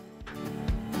 I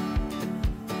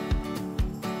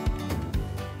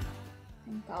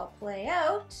think I'll play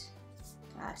out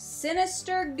a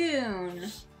Sinister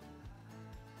Goon.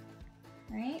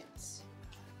 Right?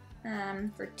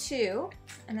 For 2.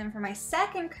 And then for my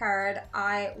second card,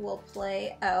 I will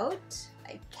play out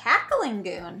a Cackling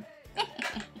Goon.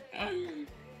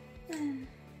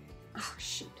 Oh,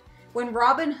 shoot. When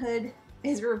Robin Hood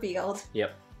is revealed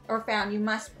or found, you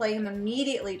must play him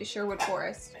immediately to Sherwood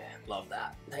Forest. Love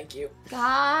that. Thank you.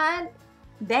 God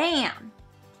damn.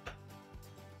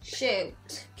 Shoot.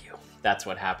 Thank you. That's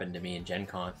what happened to me in Gen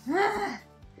Con.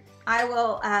 I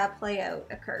will play out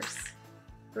a curse.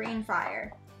 Green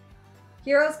fire.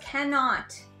 Heroes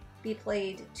cannot be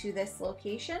played to this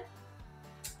location.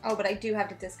 Oh, but I do have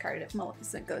to discard it if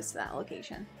Maleficent goes to that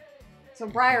location. So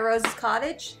Briar Rose's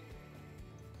cottage,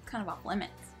 kind of off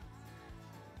limits.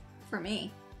 For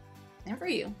me. And for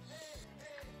you.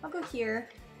 I'll go here.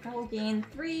 I will gain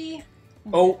 3.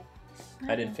 Oh!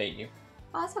 I didn't fate you.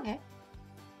 Oh, that's okay.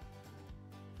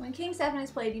 When King 7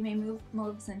 is played, you may move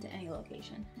Maleficent to any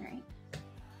location. Alright.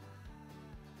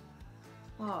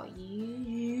 Oh,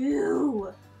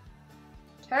 you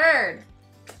turd.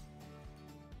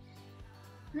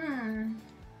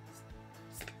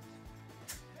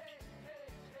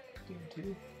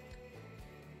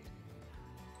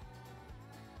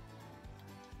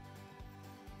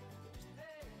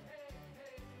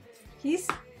 He's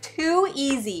too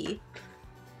easy.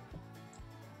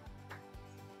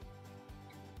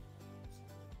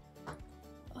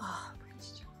 Oh,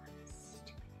 Prince John.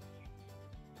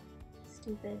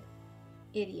 Stupid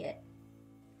idiot.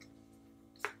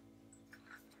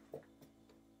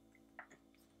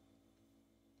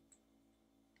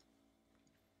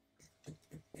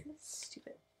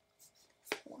 Stupid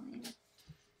line.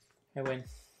 I win.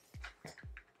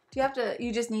 Do you have to,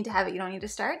 you just need to have it, you don't need to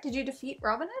start? Did you defeat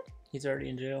Robin Hood? He's already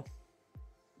in jail.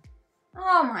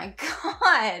 Oh my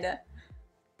god.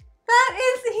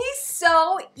 He's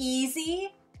so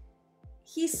easy.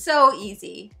 He's so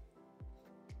easy.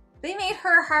 They made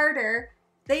her harder.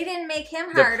 They didn't make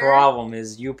him harder. The problem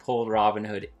is you pulled Robin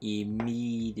Hood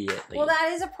immediately. Well, that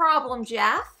is a problem,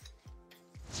 Jeff.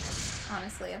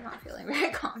 Honestly, I'm not feeling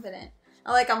very confident.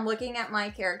 I'm looking at my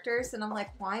characters and I'm like,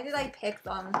 why did I pick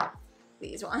them?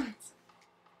 These ones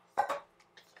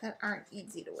that aren't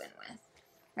easy to win with.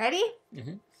 Ready?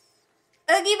 Mm-hmm.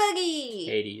 Oogie Boogie!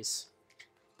 Hades.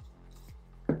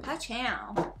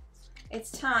 Ka-chow.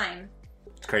 It's time.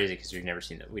 It's crazy because we've never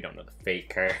seen that. We don't know the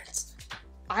fake cards.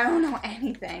 I don't know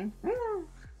anything.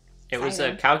 It was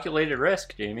a calculated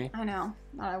risk, Jamie. I know,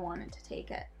 but I wanted to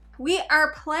take it. We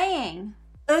are playing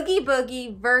Oogie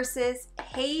Boogie versus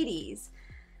Hades.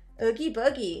 Oogie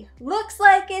Boogie. Looks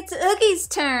like it's Oogie's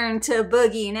turn to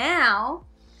boogie now.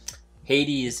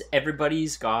 Hades,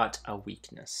 everybody's got a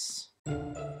weakness.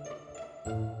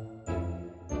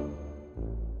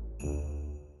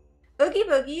 Oogie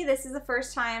Boogie, this is the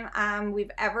first time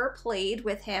we've ever played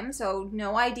with him, so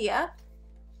no idea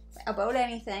about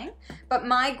anything. But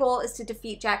my goal is to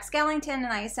defeat Jack Skellington, and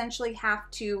I essentially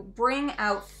have to bring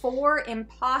out 4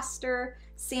 imposter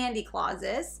Sandy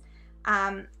Clauses.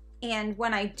 And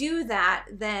when I do that,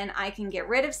 then I can get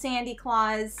rid of Sandy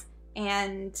Claus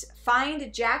and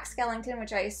find Jack Skellington,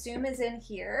 which I assume is in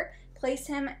here, place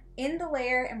him in the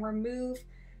lair and remove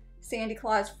Sandy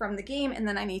Claus from the game, and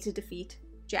then I need to defeat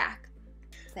Jack.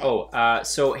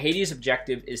 So Hades'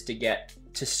 objective is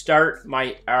to start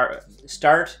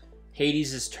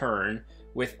Hades' turn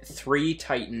with 3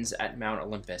 Titans at Mount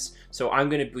Olympus. So I'm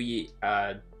going to be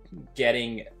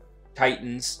getting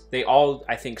Titans. They all,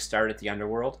 I think, start at the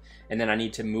Underworld, and then I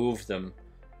need to move them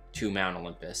to Mount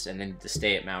Olympus, and then to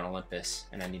stay at Mount Olympus,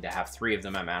 and I need to have 3 of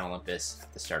them at Mount Olympus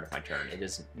at the start of my turn. It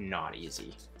is not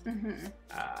easy.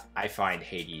 I find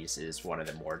Hades is one of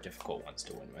the more difficult ones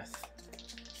to win with.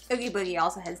 Oogie Boogie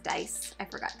also has dice, I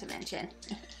forgot to mention.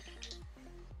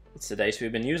 It's the dice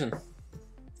we've been using.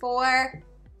 4.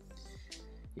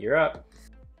 You're up.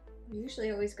 We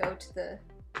usually always go to the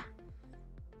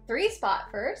 3 spot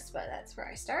first, but that's where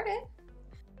I started.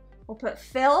 We'll put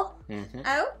Phil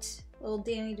out. Little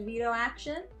Danny DeVito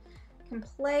action. Can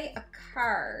play a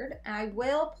card. I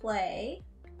will play...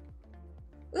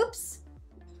 Oops!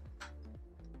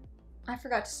 I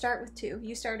forgot to start with 2.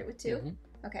 You started with 2?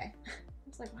 Okay. I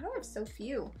was like, why do I have so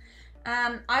few?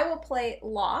 I will play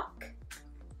Lock.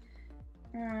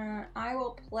 I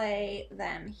will play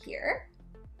them here.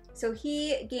 So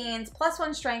he gains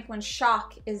 +1 strength when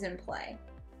Shock is in play.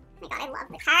 Oh my god, I love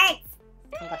the cards!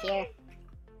 I'll go here.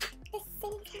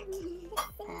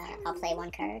 I'll play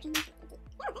 1 card. I'm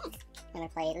gonna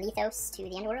play Lethos to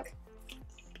the Underworld.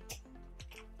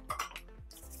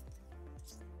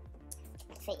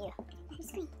 Fit you.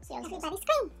 Scream. See how everybody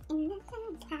scream in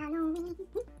the Halloween.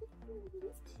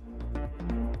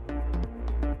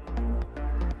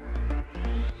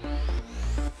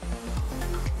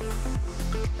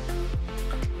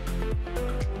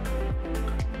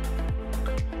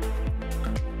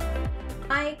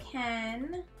 I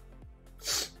can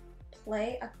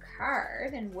play a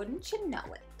card, and wouldn't you know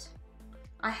it,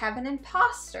 I have an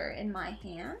Imposter in my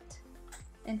hand.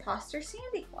 Imposter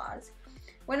Sandy Claus.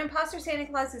 When Imposter Santa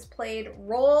Claus is played,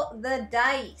 roll the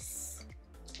dice.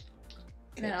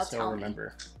 And then it'll tell me.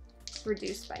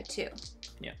 Reduced by 2.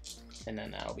 Yeah, and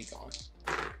then that'll be gone.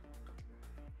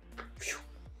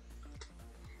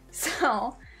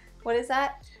 So, what is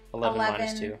that? 11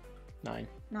 minus 2. 9.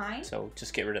 9? So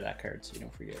just get rid of that card so you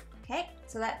don't forget. Okay,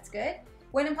 so that's good.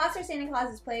 When Imposter Santa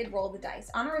Claus is played, roll the dice.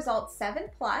 On a result 7+,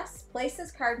 place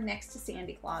this card next to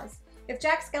Sandy Claus. If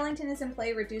Jack Skellington is in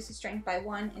play, reduce his strength by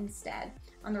 1 instead.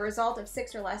 On the result of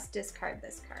 6 or less, discard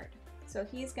this card. So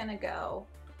he's gonna go,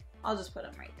 I'll just put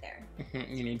him right there.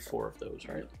 You need 4 of those,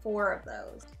 right? 4 of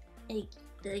those.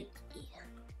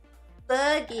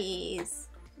 Boogies.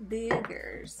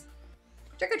 Boogers.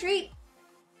 Trick or treat.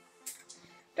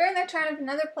 During their turn, if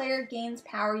another player gains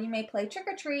power, you may play Trick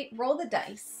or Treat. Roll the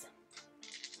dice.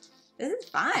 This is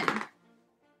fun.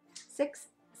 6,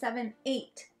 7,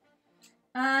 8.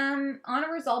 On a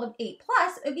result of 8+,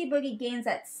 Oogie Boogie gains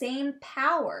that same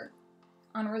power.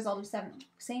 On a result of 7.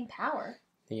 Same power?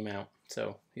 The amount.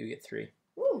 So you get 3.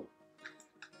 Woo.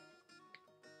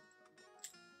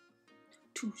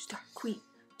 2-star queen.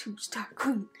 2-star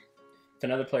queen. If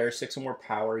another player has 6 or more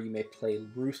power, you may play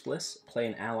Ruthless, play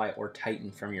an ally or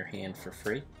Titan from your hand for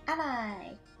free.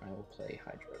 Ally. I will play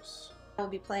Hydros. I will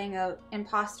be playing out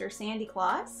Imposter Sandy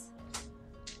Claus.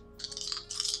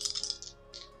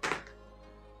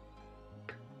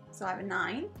 So I have a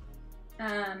 9,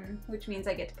 which means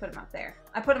I get to put him up there.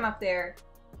 I put him up there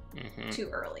too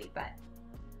early, but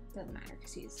it doesn't matter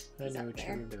because he's up there. I know what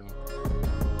you were doing.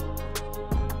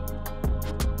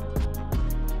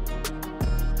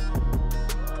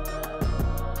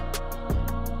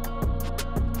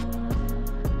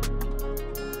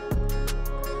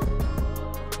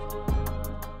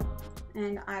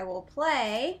 And I will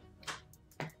play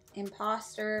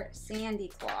Imposter Sandy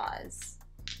Claus.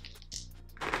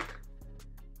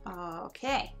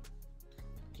 Okay.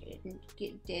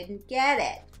 Didn't get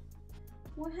it.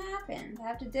 What happened? I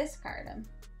have to discard him.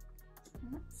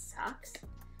 That sucks.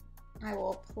 I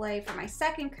will play for my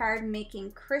second card,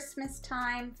 Making Christmas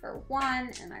Time for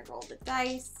 1, and I roll the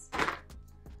dice.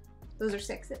 Those are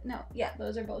 6s. No, yeah,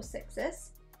 those are both 6s.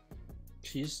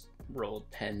 She's rolled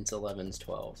 10s, 11s,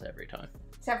 12s every time.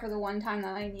 Except for the one time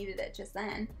that I needed it just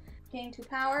then. Gain 2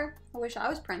 power. I wish I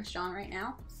was Prince John right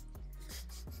now.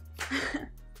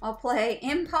 I'll play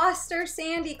Imposter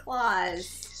Sandy Claus.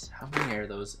 Jeez, how many are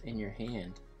those in your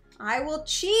hand? I will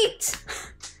cheat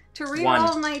to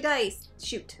reroll my dice.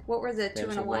 Shoot, what was it? 2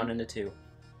 and a 1? 1 and a 2.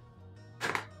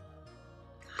 God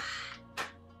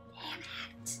damn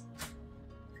it.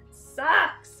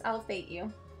 Sucks. I'll fate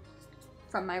you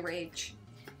from my rage.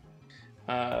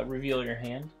 Reveal your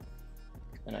hand,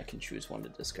 and I can choose 1 to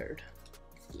discard.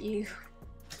 You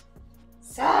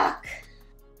suck.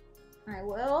 I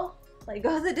will play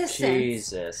Go the Distance.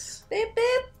 Jesus. Beep,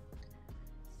 beep.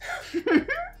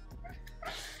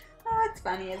 Oh, it's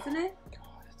funny, isn't it?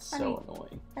 God, it's so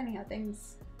annoying. Funny how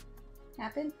things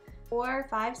happen. 4,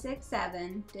 5, 6,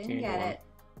 7. Didn't get it.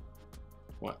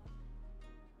 What?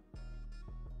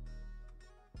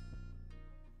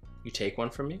 You take 1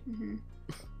 from me? Mm-hmm.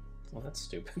 Well, that's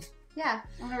stupid. Yeah,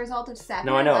 on a result of 7.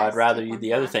 No, I know. I'd rather you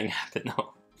the other thing happen,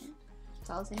 though.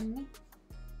 all the same to me.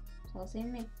 It's all the same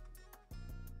to me.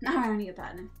 Not around here,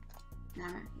 partner.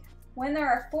 Not around here. When there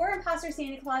are 4 imposter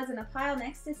Sandy Claus in a pile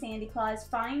next to Sandy Claus,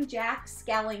 find Jack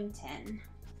Skellington.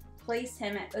 Place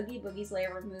him at Oogie Boogie's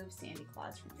lair. Remove Sandy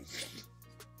Claus from the game.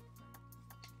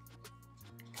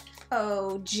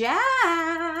 Oh,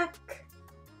 Jack!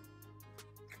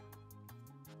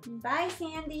 Bye,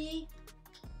 Sandy.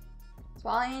 That's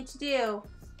all I need to do.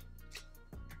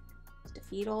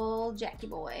 Defeat old Jackie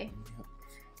boy.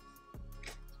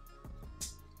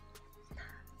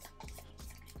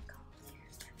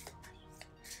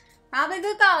 Probably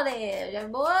good call there,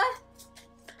 boy.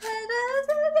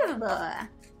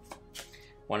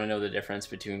 Want to know the difference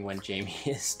between when Jamie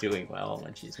is doing well and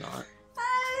when she's not?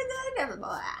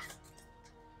 Boy.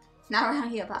 Not around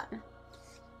here, partner.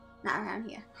 Not around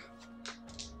here.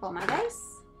 Roll my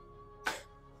dice.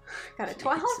 Got a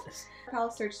 12. Pal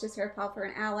search to serve Pal for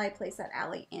an ally. Place that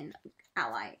ally in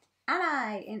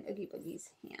Oogie Boogie's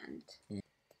hand.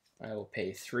 I will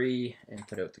pay 3 and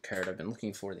put out the card I've been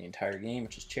looking for the entire game,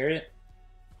 which is Chariot.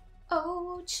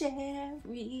 Oh,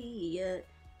 Chariot,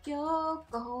 your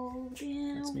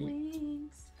golden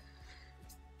wings.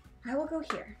 I will go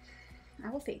here. I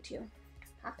will fate you.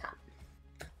 Pop, pop.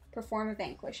 Perform a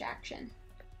vanquish action.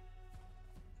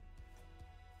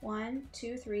 1,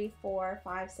 2, 3, 4,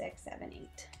 5, 6, 7,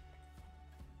 8.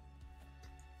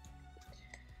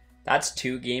 That's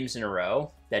 2 games in a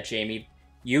row that Jamie,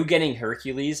 you getting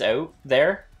Hercules out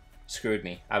there screwed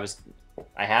me. I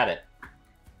had it.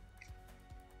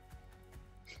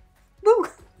 Woo!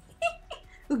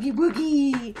 Oogie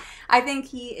Boogie! I think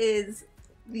he is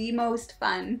the most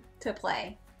fun to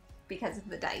play because of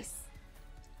the dice.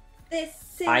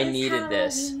 This is I needed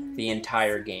this the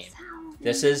entire game.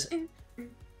 This is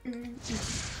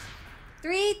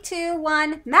 3, 2,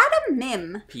 1. Madam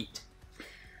Mim. Pete.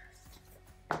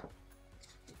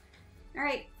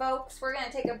 Alright, folks, we're going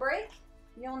to take a break.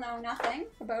 You'll know nothing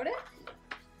about it.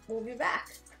 We'll be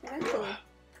back eventually.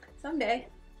 Someday.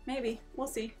 Maybe. We'll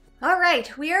see.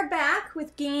 Alright, we are back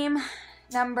with game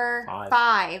number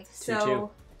 5.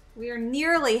 So we are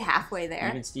nearly halfway there.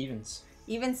 Even Stevens.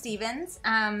 Even Stevens.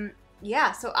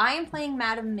 Yeah, so I am playing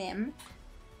Madam Mim.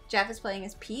 Jeff is playing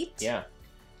as Pete. Yeah.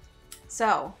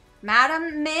 So,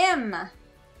 Madam Mim.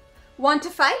 Want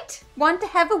to fight? Want to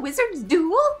have a wizard's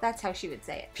duel? That's how she would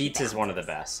say it. Pete's is one of the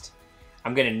best.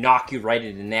 I'm gonna knock you right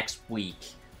into next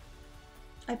week.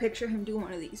 I picture him doing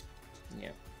one of these.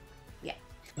 Yeah. Yeah.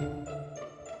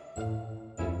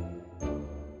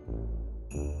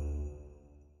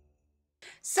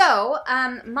 So,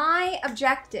 my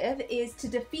objective is to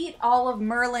defeat all of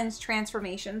Merlin's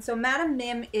transformations. So Madam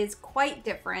Mim is quite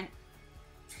different.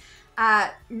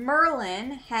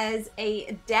 Merlin has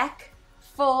a deck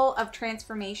full of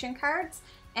transformation cards,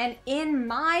 and in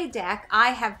my deck, I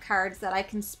have cards that I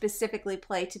can specifically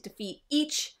play to defeat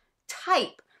each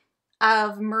type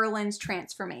of Merlin's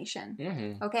transformation.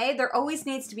 Mm-hmm. Okay, there always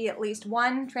needs to be at least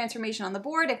one transformation on the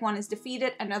board. If one is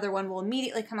defeated, another one will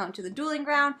immediately come out into the dueling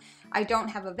ground. I don't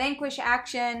have a vanquish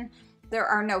action. There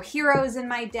are no heroes in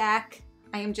my deck.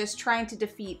 I am just trying to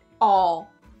defeat all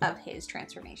of his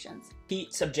transformations.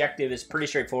 Pete's objective is pretty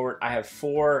straightforward. I have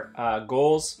 4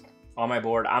 goals on my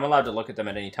board. I'm allowed to look at them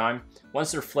at any time.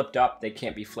 Once they're flipped up, they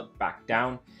can't be flipped back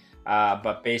down.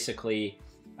 But basically,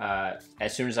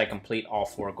 as soon as I complete all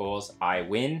 4 goals, I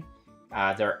win.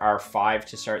 There are 5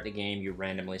 to start the game. You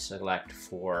randomly select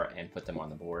 4 and put them on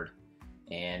the board.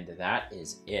 And that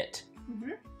is it.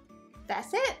 Mm-hmm.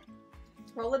 That's it.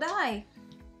 Roll a die.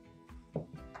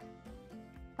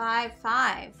 5,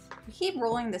 5. We keep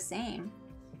rolling the same.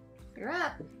 You're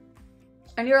up.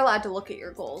 And you're allowed to look at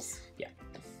your goals. Yeah.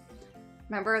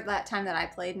 Remember that time that I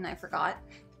played and I forgot?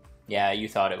 Yeah, you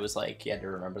thought it was like you had to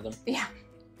remember them? Yeah.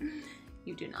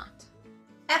 You do not.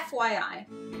 FYI.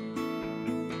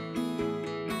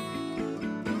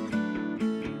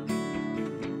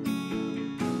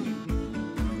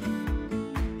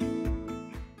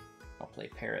 I'll play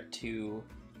Parrot 2,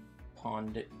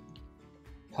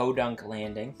 Podunk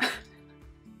Landing.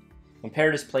 When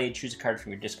Parrot is played, choose a card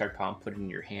from your discard pile and put it in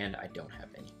your hand. I don't have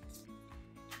any.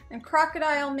 And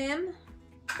Crocodile Mim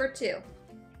for 2.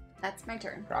 That's my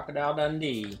turn. Crocodile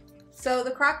Dundee. So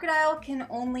the crocodile can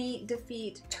only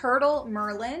defeat Turtle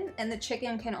Merlin, and the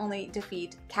chicken can only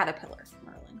defeat Caterpillar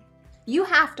Merlin. You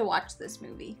have to watch this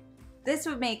movie. This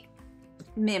would make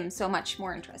Mim so much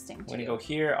more interesting to When you. you go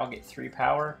here, I'll get 3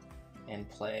 power and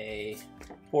play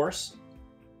Horse.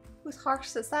 Whose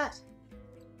horse is that?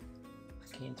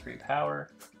 Gain 3 power.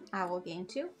 I will gain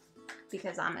 2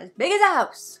 because I'm as big as a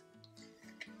house.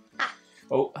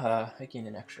 Oh, I gain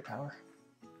an extra power.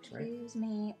 Right. Excuse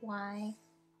me, why?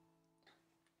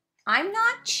 I'm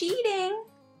not cheating.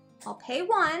 I'll pay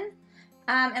 1.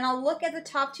 And I'll look at the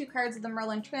top 2 cards of the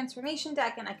Merlin Transformation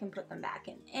deck, and I can put them back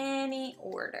in any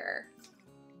order.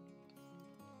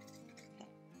 Okay.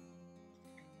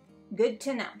 Good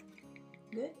to know.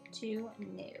 Good to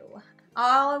know.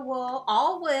 I will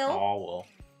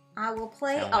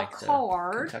play Sound a like the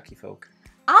card. Kentucky folk.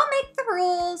 I'll make the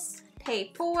rules.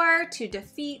 Pay 4 to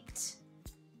defeat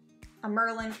a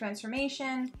Merlin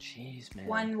Transformation. Jeez, man.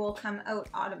 1 will come out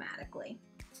automatically.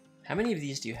 How many of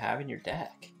these do you have in your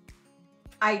deck?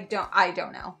 I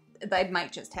don't know. I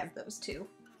might just have those 2.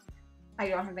 I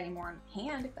don't have any more in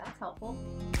hand, if that's helpful.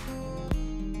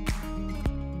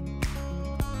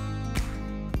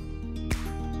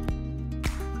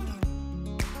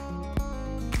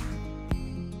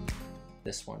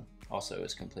 This one also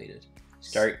is completed.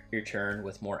 Start your turn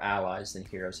with more allies than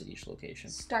heroes at each location.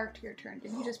 Start your turn.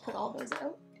 Didn't you just put all those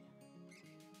out?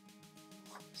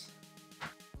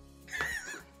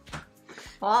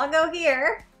 Well, I'll go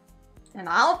here, and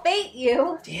I'll bait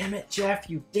you. Damn it, Jeff,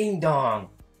 you ding-dong.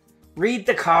 Read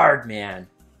the card, man.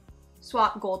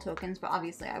 Swap gold tokens, but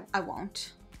obviously I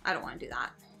won't. I don't want to do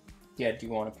that. Yeah, do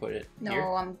you want to put it No, here?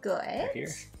 I'm good. Right here?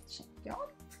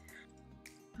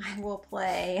 I will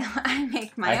play. I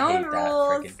make my own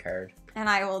rules. I hate that freaking card. And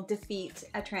I will defeat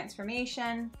a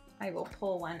transformation. I will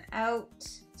pull 1 out.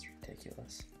 It's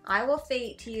ridiculous. I will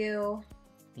fate you.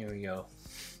 Here we go.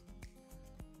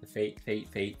 The fate.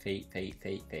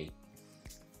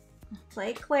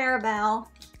 Play Clarabelle.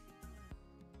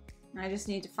 I just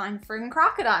need to find friggin'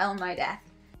 crocodile in my deck.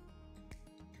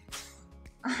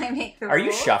 I make the Are you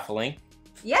rules. shuffling?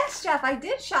 Yes, Jeff, I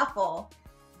did shuffle.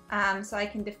 So I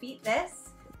can defeat this.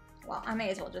 Well, I may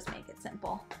as well just make it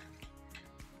simple.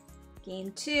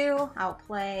 Game 2, I'll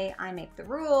play I Make the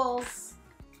Rules.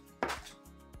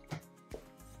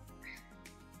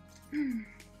 That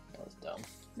was dumb.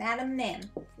 Madam Nim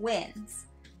wins.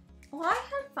 Well, I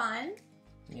had fun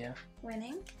Yeah.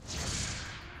 winning.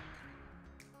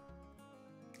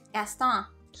 Gaston.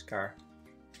 Scar.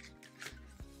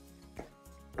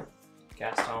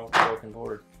 Gaston with a broken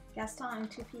board. Gaston in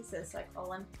 2 pieces, I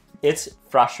call him. It's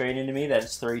frustrating to me that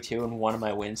it's 3-2 and one of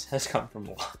my wins has come from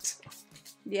loss.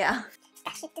 Yeah.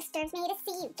 Gosh, it disturbs me to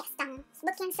see you, Gaston,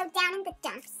 looking so down in the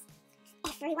dumps.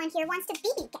 Everyone here wants to be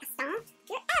Gaston.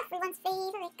 You're everyone's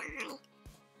favorite guy.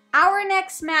 Our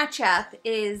next matchup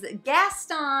is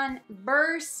Gaston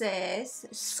versus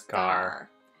Scar.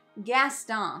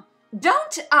 Gaston.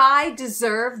 Don't I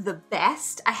deserve the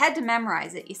best? I had to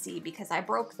memorize it, you see, because I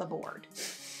broke the board.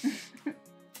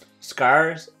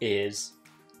 Scar's is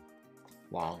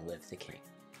Long Live the King.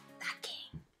 The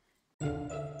king.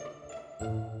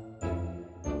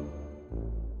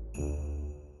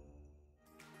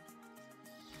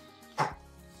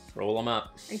 Roll them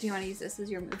up. Or do you want to use this as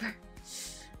your mover?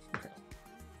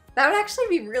 That would actually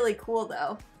be really cool,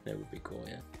 though. That would be cool,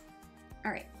 yeah.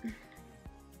 All right.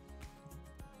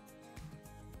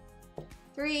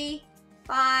 3,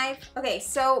 5. Okay,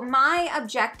 so my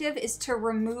objective is to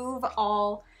remove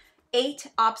all 8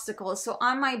 obstacles. So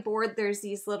on my board, there's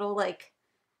these little like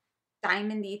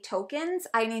diamondy tokens.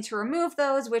 I need to remove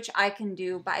those, which I can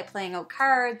do by playing out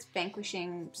cards,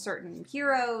 vanquishing certain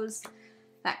heroes,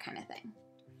 that kind of thing.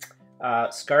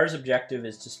 Scar's objective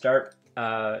is to start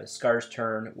Scar's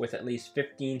turn with at least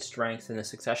 15 strength in the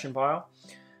succession pile.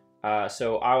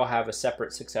 So I will have a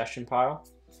separate succession pile.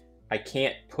 I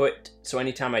can't put, so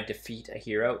anytime I defeat a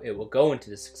hero, it will go into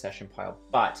the succession pile,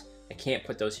 but I can't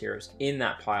put those heroes in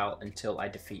that pile until I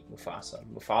defeat Mufasa.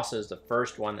 Mufasa is the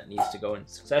first one that needs to go in the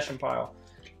succession pile,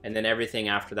 and then everything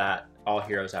after that, all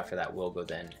heroes after that will go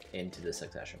then into the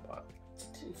succession pile.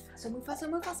 Mufasa, Mufasa,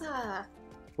 Mufasa.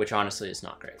 Which honestly is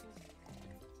not great.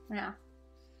 Yeah.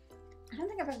 I don't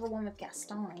think I've ever won with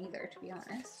Gaston either, to be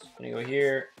honest. Gonna go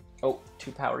here. Oh,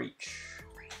 2 power each.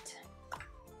 Right.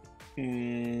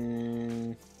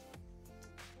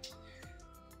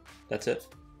 That's it.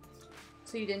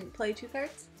 So you didn't play 2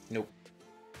 cards? Nope.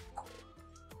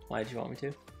 Why did you want me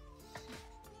to?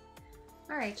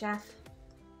 All right, Jeff.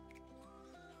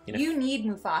 You know, You need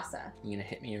Mufasa, you gonna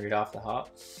hit me right off the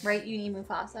hop? right? You need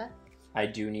Mufasa. I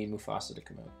do need Mufasa to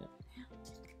come out. Yeah.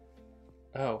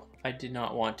 Oh, I did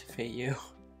not want to fate you.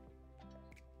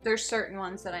 There's certain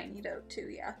ones that I need out too,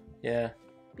 yeah. Yeah,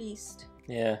 Beast.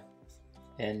 yeah.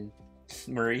 And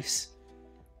Maurice.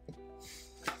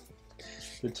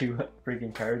 The 2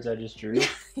 freaking cards I just drew.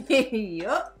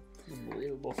 Yup.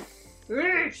 Unbelievable.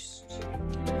 Beast.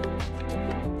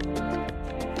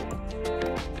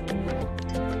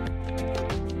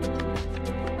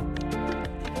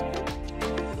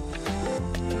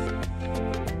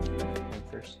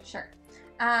 First. Sure.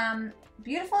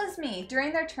 Beautiful is me.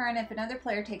 During their turn, if another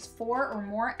player takes 4 or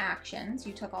more actions,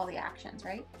 you took all the actions,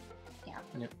 right? Yeah.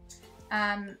 Yep.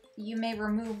 You may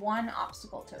remove 1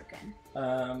 obstacle token.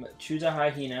 Choose a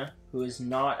hyena who is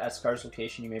not at Scar's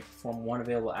location. You may perform 1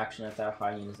 available action at that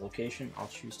hyena's location. I'll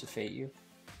choose to fate you.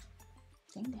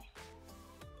 Ding dang.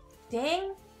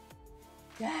 Ding.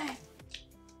 Dang.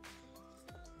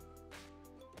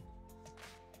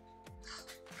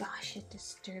 Gosh, it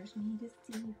disturbs me to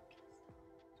see.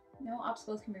 No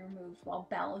obstacles can be removed while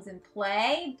Belle is in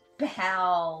play.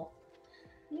 Belle.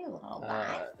 You little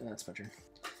bat. That's my turn.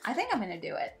 I think I'm gonna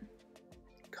do it.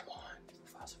 Come on,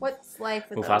 Mufasa. What's life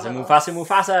with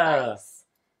Mufasa.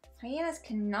 Hyenas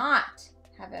cannot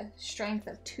have a strength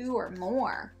of 2 or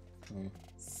more.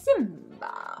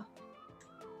 Simba.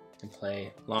 And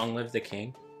play Long Live the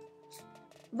King.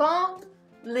 Long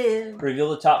live. Reveal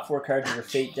the top 4 cards of your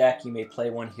fate deck. You may play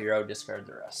 1 hero, discard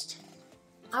the rest.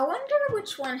 I wonder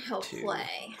which one he'll 2,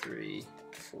 play. 3,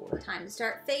 4. Time to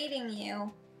start fading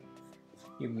you.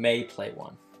 You may play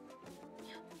 1.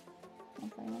 I'll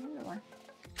play another one.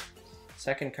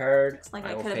 Second card. It's like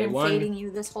I I will could have pay been 1. fading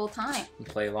you this whole time. And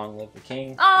play Long Live the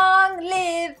King. Long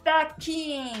live the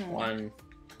king. 1,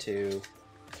 2,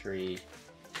 3,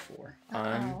 4.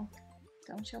 Uh-oh.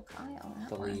 Don't show Kyle that one.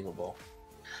 Unbelievable.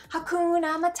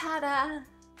 Hakuna Matata.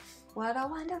 What a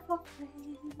wonderful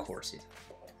place. Of course he's.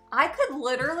 I could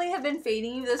literally have been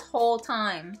fading you this whole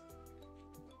time.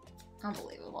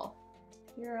 Unbelievable.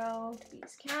 Hero to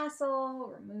Beast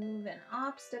Castle. Remove an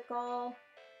obstacle.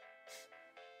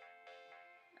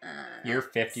 You're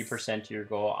 50% to your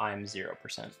goal. I'm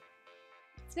 0%.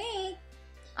 It's me.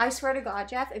 I swear to God,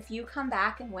 Jeff, if you come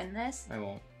back and win this. I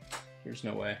won't. There's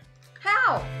no way.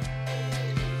 How?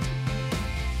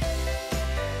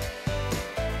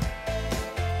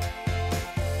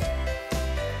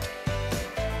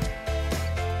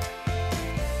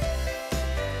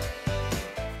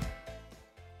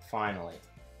 Finally.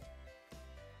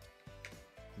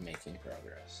 Making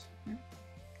progress.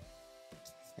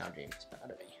 Now James is mad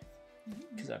at me.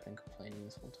 Because I've been complaining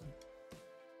this whole time.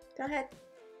 Go ahead.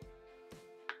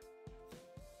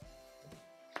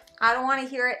 I don't want to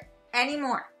hear it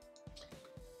anymore.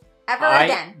 Ever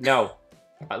again. No.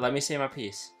 Let me say my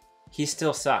piece. He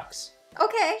still sucks.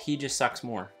 Okay. He just sucks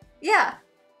more. Yeah.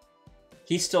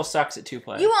 He still sucks at 2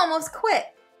 players. You almost quit.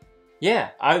 Yeah,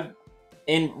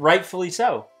 and rightfully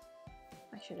so.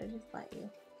 I should have just let you.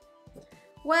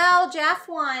 Well, Jeff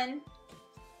won.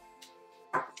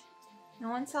 No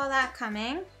one saw that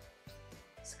coming.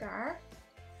 Scar.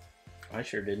 I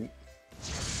sure didn't.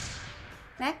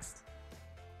 Next.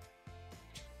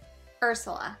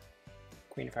 Ursula.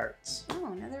 Queen of Hearts.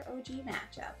 Oh, another OG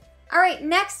matchup. All right,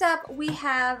 next up we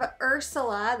have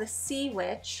Ursula, the Sea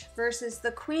Witch, versus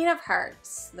the Queen of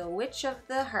Hearts, the Witch of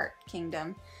the Heart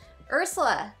Kingdom.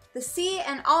 Ursula, the sea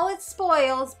and all its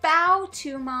spoils bow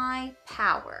to my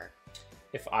power.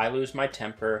 If I lose my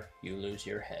temper, you lose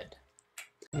your head.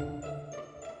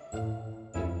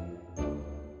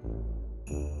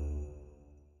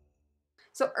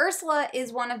 So Ursula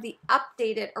is one of the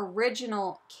updated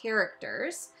original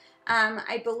characters.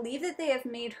 I believe that they have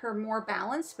made her more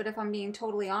balanced, but if I'm being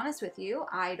totally honest with you,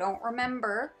 I don't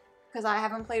remember because I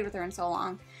haven't played with her in so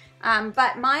long.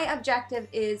 But my objective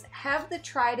is have the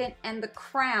trident and the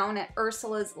crown at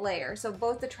Ursula's lair. So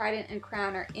both the trident and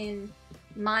crown are in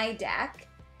my deck,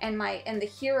 and the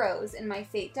heroes in my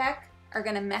fate deck are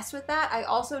gonna mess with that. I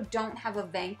also don't have a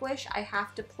vanquish. I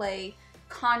have to play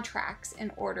contracts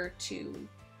in order to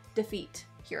defeat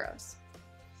heroes.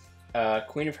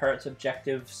 Queen of Hearts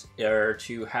objectives are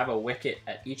to have a wicket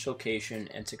at each location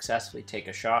and successfully take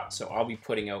a shot. So I'll be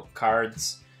putting out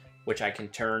cards which I can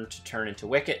turn into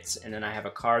wickets, and then I have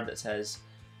a card that says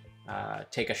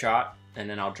take a shot, and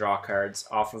then I'll draw cards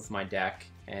off of my deck,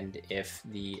 and if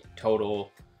the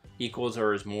total equals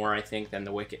or is more, I think, than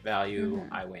the wicket value,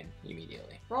 I win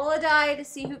immediately. Roll a die to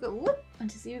see who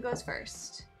goes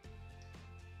first.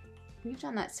 We've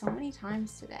done that so many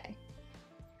times today.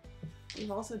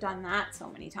 We've also done that so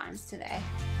many times today.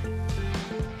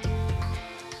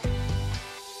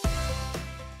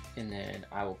 And then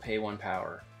I will pay 1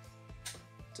 power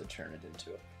to turn it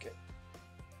into a wicket.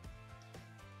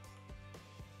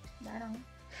 Right on.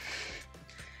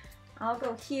 I'll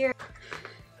go here.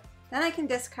 Then I can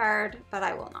discard, but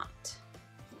I will not.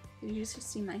 Did you just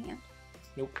see my hand?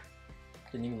 Nope.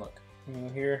 Didn't even look. Go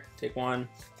here, take 1.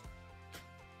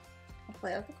 I'll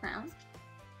play out the crown.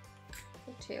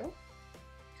 For 2.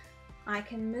 I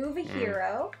can move a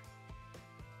hero.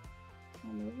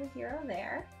 I'll move a hero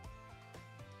there.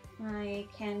 I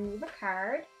can move a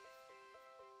card.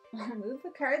 I'll move the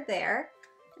card there.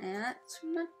 That's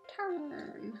my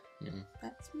turn. Mm.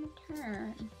 That's my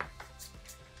turn.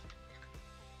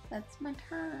 That's my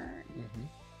turn. Mm-hmm.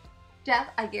 Jeff,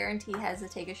 I guarantee, has to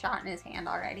take a shot in his hand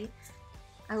already.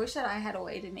 I wish that I had a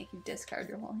way to make you discard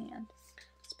your whole hand.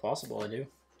 It's possible I do.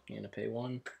 You're going to pay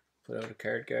 1, put out a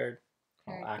card.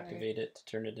 I'll activate it to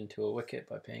turn it into a wicket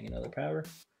by paying another power.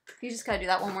 You just gotta do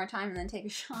that one more time and then take a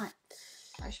shot.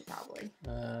 I should probably.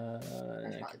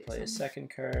 And I can play a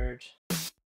second card.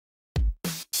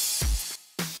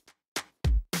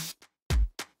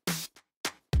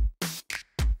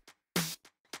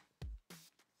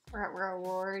 We're at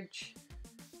reward.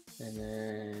 And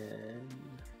then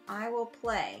I will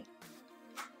play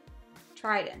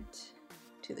Trident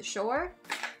to the shore.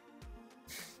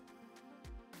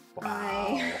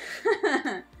 wow.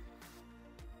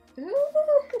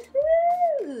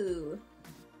 Ooh.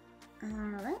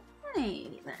 Alright,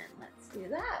 then let's do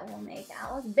that. We'll make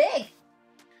Alice big.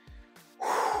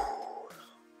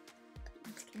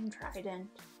 It's King Trident.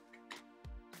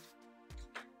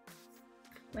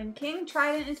 When King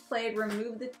Trident is played,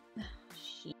 remove the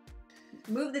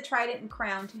move the Trident and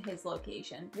crown to his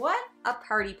location. What a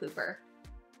party pooper.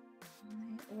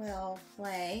 I will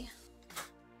play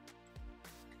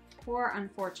 4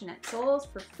 Unfortunate Souls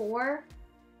for 4.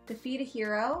 Defeat a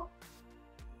hero.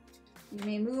 You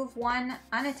may move 1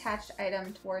 unattached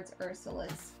item towards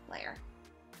Ursula's lair.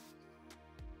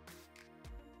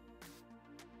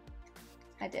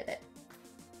 I did it.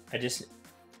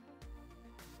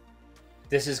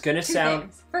 This is gonna Two sound.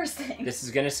 things. First thing. This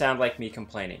is gonna sound like me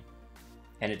complaining,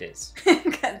 and it is.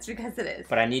 That's because it is.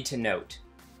 But I need to note,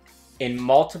 in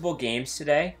multiple games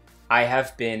today, I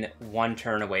have been 1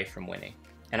 turn away from winning,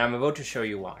 and I'm about to show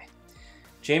you why.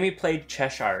 Jamie played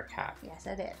Cheshire Cat. Yes,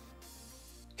 I did.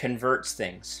 Converts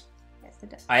things. Yes, it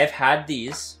does. I have had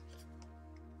these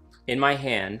in my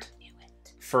hand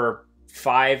for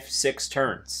 5, 6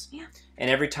 turns. Yeah.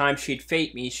 And every time she'd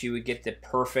fate me, she would get the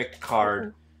perfect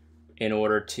card in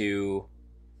order to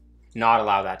not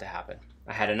allow that to happen.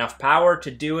 I had enough power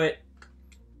to do it.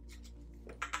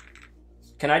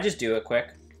 Can I just do it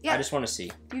quick? Yeah. I just want to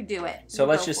see. You do it. So You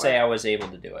let's go just for say it. I was able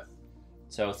to do it.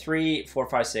 So 3, 4,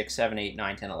 5, 6, 7, 8,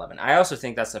 9, 10, 11. I also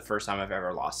think that's the first time I've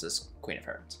ever lost this Queen of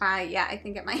Hearts. Yeah, I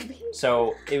think it might be.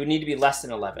 So it would need to be less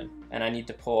than 11. And I need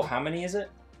to pull, how many is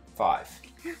it? 5.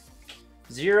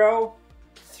 0,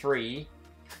 3,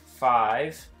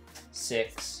 5,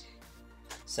 6,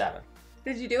 7.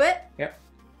 Did you do it? Yep.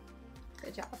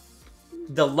 Good job.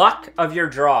 The luck of your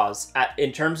draws,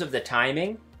 in terms of the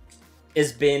timing,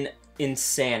 has been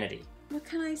insanity. What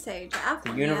can I say, Jeff?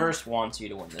 The universe wants you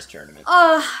to win this tournament.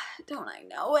 Don't I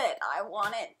know it? I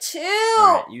want it too.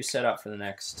 All right, you set up for the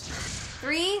next.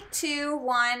 3, 2,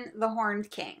 1. The Horned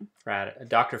King.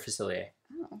 Dr. Facilier.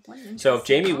 Oh, what an So if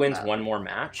Jamie interesting wins combo. 1 more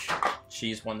match,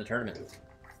 she's won the tournament.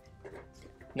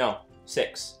 No,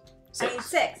 6. I need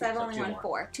 6. I've So only 2 won more.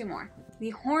 4. 2 more. The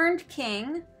Horned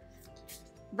King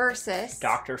versus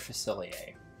Dr.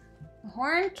 Facilier. the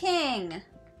Horned King.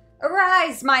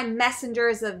 Arise, my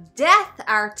messengers of death.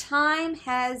 Our time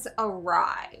has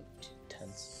arrived.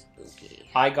 Tense. Spooky.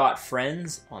 I got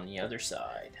friends on the other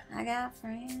side. I got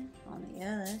friends on the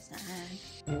other side.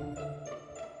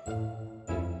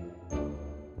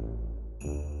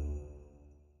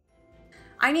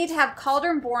 I need to have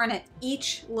Cauldron Born at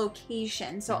each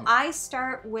location. So I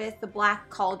start with the Black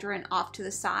Cauldron off to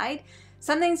the side.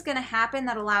 Something's going to happen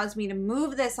that allows me to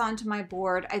move this onto my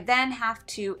board. I then have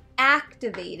to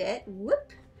activate it,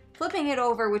 flipping it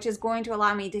over, which is going to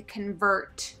allow me to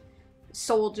convert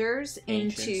soldiers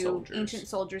ancient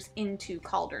soldiers into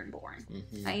Cauldron Born.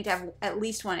 I need to have at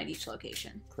least 1 at each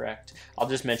location. Correct. I'll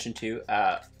just mention too,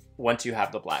 once you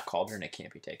have the Black Cauldron, it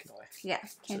can't be taken away. Yeah,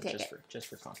 can't take it. Just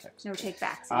for context. No take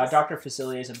backs. Dr.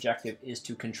 Facilier's objective is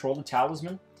to control the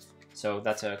talisman. So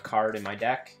that's a card in my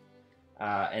deck.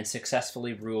 And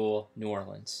successfully rule New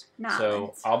Orleans.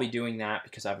 So I'll be doing that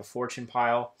because I have a fortune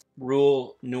pile.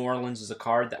 Rule New Orleans is a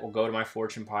card that will go to my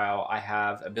fortune pile. I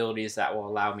have abilities that will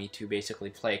allow me to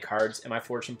basically play cards in my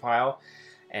fortune pile.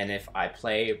 And if I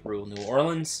play Rule New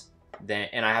Orleans, then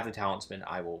and I have the talisman,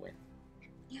 I will win.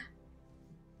 Yeah.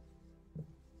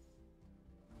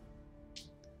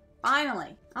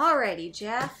 Finally. Alrighty,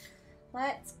 Jeff.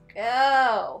 Let's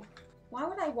go. Why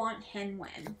would I want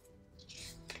Henwen?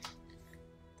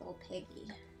 Little piggy.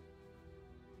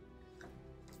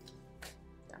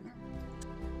 Don't know.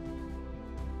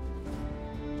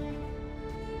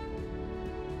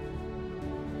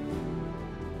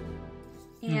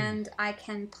 And I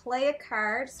can play a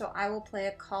card, so I will play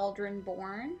a Cauldron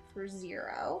Born for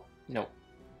 0. Nope.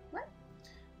 What?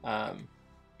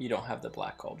 You don't have the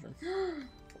Black Cauldron.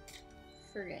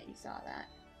 Forget you saw that.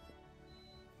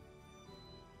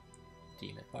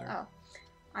 Redeem it, Barb. Oh.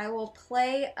 I will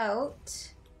play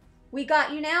out. We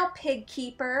got you now, Pig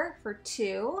Keeper, for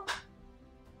 2.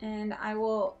 And I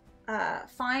will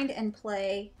find and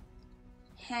play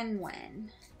Henwen.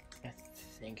 I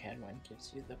think Henwen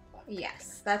gives you the black.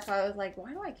 Yes, that's why I was like,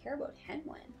 why do I care about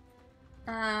Henwen?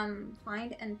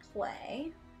 Find and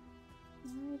play.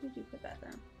 Why did you put that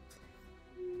down?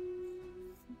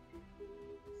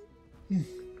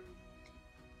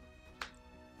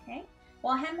 Okay.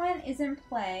 While Henwen is in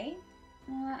play,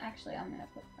 actually, I'm going to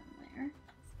put them there.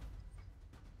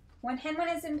 When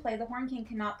Henwen is in play, the Horn King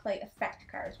cannot play effect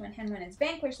cards. When Henwen is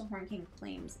vanquished, the Horn King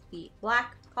claims the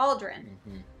Black Cauldron.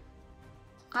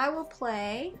 I will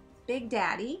play Big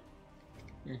Daddy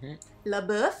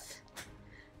LaBeouf.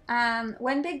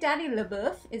 When Big Daddy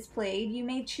LaBeouf is played, you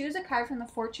may choose a card from the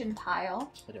fortune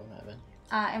pile. I don't have it.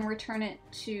 And return it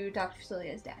to Dr.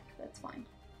 Facilia's deck. That's fine.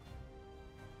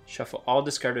 Shuffle all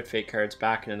discarded fate cards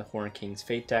back into the Horn King's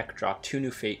fate deck. Draw 2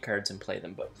 new fate cards and play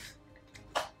them both.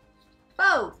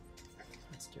 Both!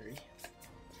 That's dirty.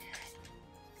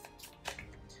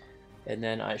 And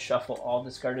then I shuffle all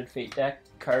discarded fate deck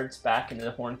cards back into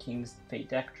the Horn King's fate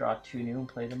deck. Draw 2 new and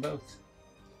play them both.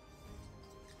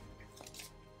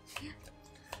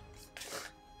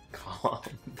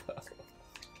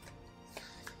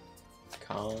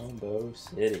 Combo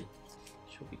City.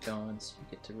 She'll be gone, so you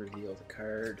get to reveal the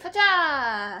card.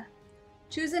 Ta-da!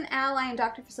 Choose an ally in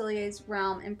Dr. Facilier's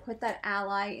realm and put that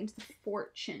ally into the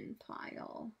fortune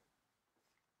pile.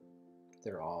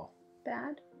 They're all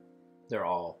Bad? They're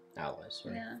all allies,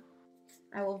 right? Yeah.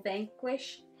 I will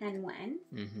vanquish Henwen.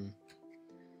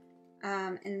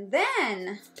 And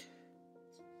then...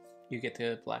 You get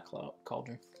the Black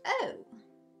Cauldron. Oh.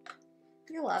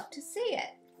 You love to see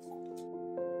it.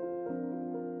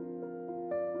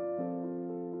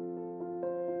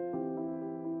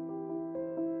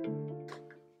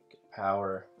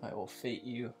 Power. I will fate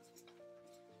you.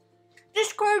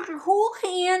 Discard your whole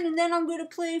hand, and then I'm going to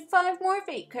play 5 more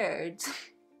fate cards.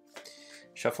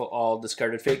 Shuffle all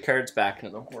discarded fate cards back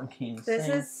into the Horn King's This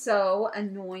thing. is so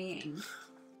annoying.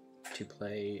 To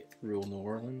play Rule New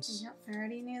Orleans. Yep, I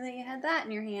already knew that you had that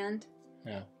in your hand.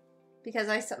 Yeah. Because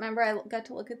remember I got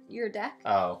to look at your deck?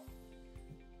 Oh.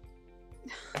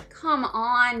 Come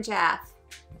on, Jeff.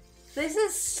 This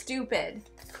is stupid.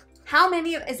 How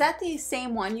many is that the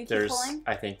same one you keep pulling?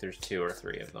 I think there's 2 or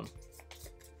 3 of them.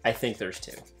 I think there's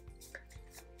 2.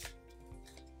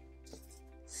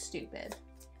 Stupid.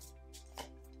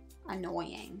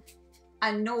 Annoying.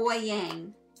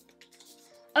 Annoying.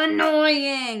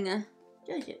 Annoying.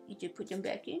 You just put them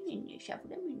back in and you shuffle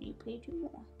them and you play 2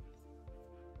 more.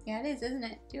 Yeah, it is, isn't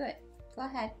it? Do it. Go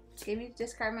ahead. Give me to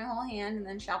discard my whole hand and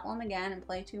then shuffle them again and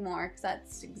play 2 more, because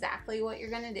that's exactly what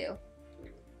you're gonna do.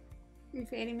 You're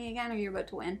fading me again, or you're about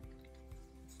to win?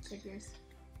 Figures.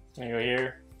 Can I go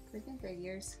here? Freaking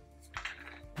figures.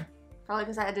 Probably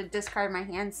because I had to discard my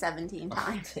hand 17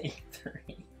 times. Take 3.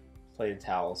 Play the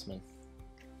Talisman.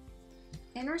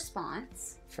 In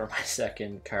response. For my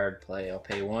second card play, I'll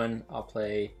pay 1. I'll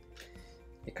play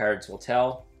The Cards Will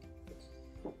Tell.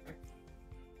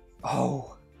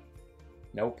 Oh.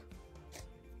 Nope.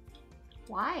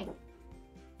 Why?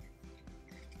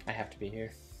 I have to be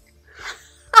here.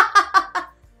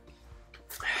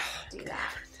 Do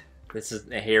that. This is,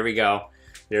 here we go.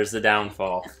 There's the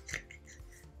downfall.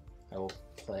 I will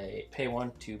pay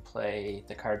 1 to play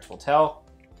The Cards Will Tell.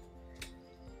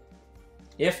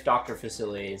 If Dr.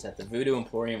 Facilier is at the Voodoo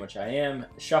Emporium, which I am,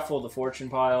 shuffle the fortune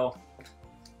pile,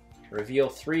 reveal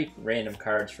 3 random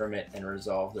cards from it, and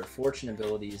resolve their fortune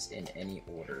abilities in any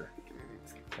order.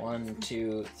 1,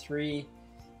 2, 3.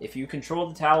 If you control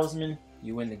the talisman,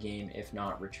 you win the game. If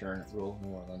not, return Rule New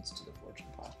Orleans to the fortune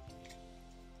pile.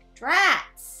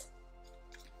 Drats!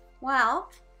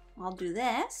 Well, I'll do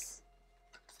this.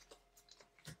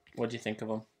 What do you think of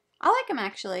him? I like him,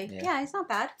 actually. Yeah. Yeah, he's not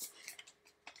bad.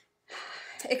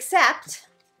 Except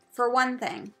for one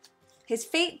thing. His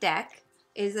fate deck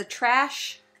is a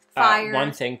trash, fire,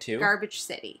 one thing too. Garbage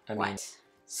City. I mean, what?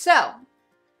 So,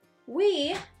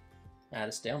 we... At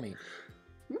a stalemate.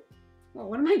 Well,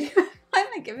 what am I doing? Why am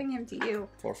I giving him to you?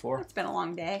 4-4. It's been a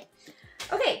long day.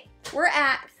 Okay, we're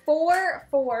at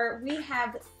 4-4. We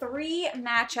have 3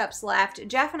 matchups left.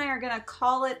 Jeff and I are going to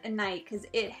call it a night because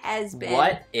it has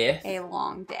been a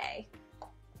long day.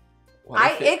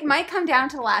 It might come down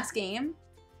to the last game.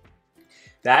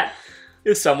 That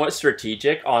is somewhat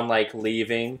strategic on, like,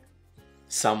 leaving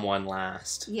someone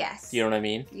last. Yes. You know what I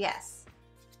mean? Yes.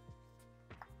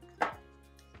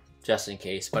 Just in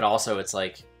case. But also, it's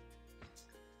like...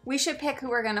 We should pick who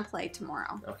we're going to play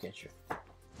tomorrow. Okay, sure.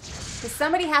 Because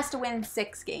somebody has to win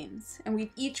 6 games, and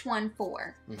we've each won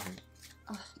 4. Mm-hmm.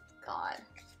 Oh, God.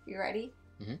 You ready?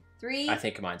 Mm-hmm. 3, I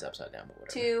think mine's upside down, but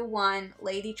whatever. 2, 1,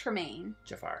 Lady Tremaine.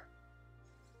 Jafar.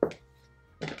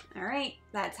 All right,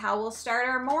 that's how we'll start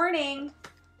our morning.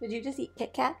 Did you just eat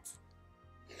Kit Kats?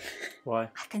 Why?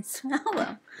 I can smell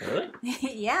them. Really?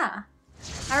 Yeah.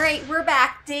 All right, we're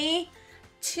back. Day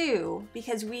 2,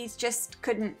 because we just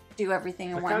couldn't do everything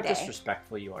in Look one how day.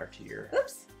 disrespectful you are to your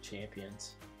Oops.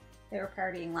 champions. They were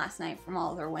partying last night from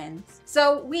all their wins.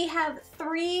 So we have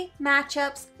 3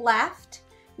 matchups left.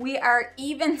 We are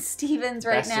even Stevens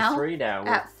right now. Best of 3 now.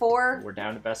 At 4. We're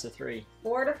down to best of 3.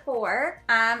 4-4.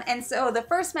 And so the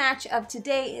first match of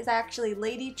today is actually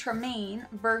Lady Tremaine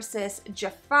versus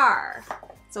Jafar.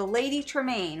 So Lady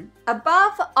Tremaine,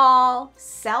 above all,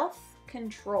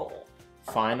 self-control.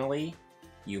 Finally,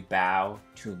 you bow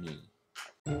to me.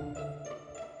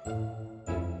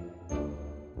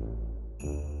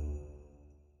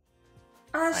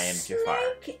 I am Jafar.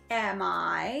 Snake, am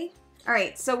I? All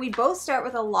right, so we both start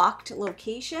with a locked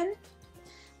location.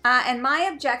 And my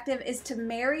objective is to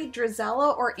marry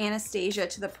Drizella or Anastasia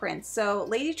to the prince. So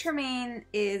Lady Tremaine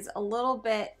is a little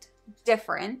bit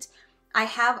different. I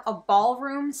have a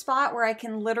ballroom spot where I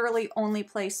can literally only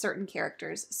play certain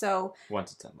characters. So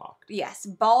once it's unlocked. Yes,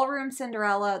 ballroom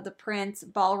Cinderella, the prince,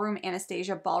 ballroom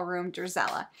Anastasia, ballroom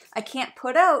Drizella. I can't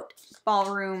put out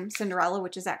ballroom Cinderella,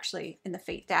 which is actually in the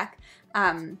Fate deck,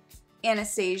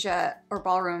 Anastasia or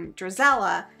ballroom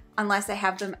Drizella, unless I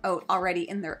have them out already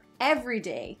in their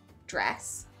everyday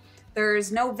dress.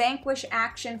 There's no vanquish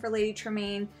action for Lady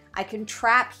Tremaine. I can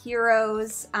trap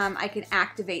heroes. I can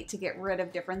activate to get rid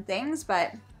of different things,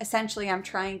 but essentially I'm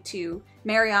trying to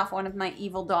marry off one of my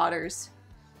evil daughters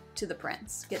to the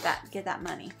prince. Get that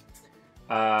money.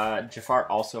 Jafar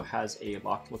also has a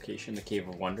locked location, the Cave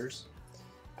of Wonders.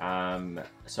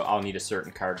 So I'll need a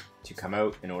certain card to come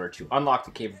out in order to unlock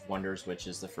the Cave of Wonders, which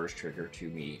is the first trigger to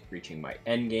me reaching my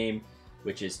end game,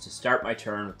 which is to start my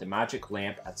turn with the magic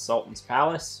lamp at Sultan's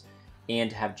Palace and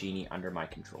to have Genie under my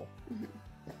control. Mm-hmm.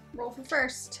 Roll for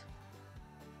first.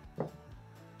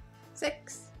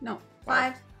 6. No,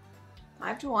 5.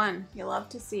 5 to 1. You love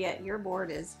to see it. Your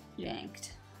board is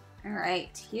yanked. All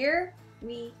right, here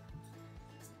we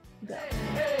go.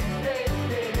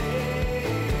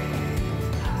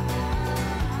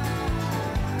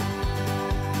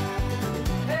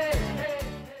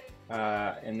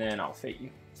 And then I'll fate you.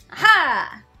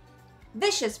 Aha!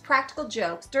 Vicious practical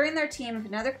jokes. During their team, if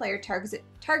another player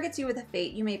targets you with a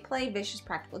fate, you may play vicious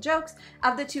practical jokes.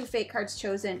 Of the 2 fate cards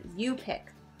chosen, you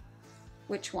pick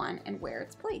which one and where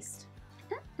it's placed.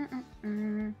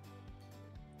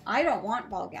 I don't want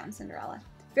ball gown Cinderella.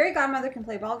 Fairy Godmother can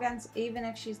play ball gowns even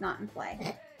if she's not in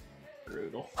play.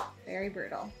 Brutal. Very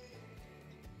brutal.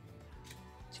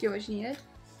 Did you get what you needed?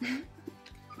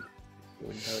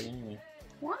 Wouldn't tell you anyway.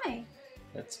 Why?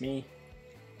 That's me.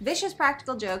 Vicious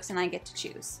practical jokes, and I get to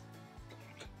choose.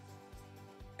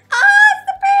 Oh, it's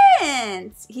the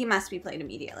prince! He must be played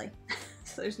immediately,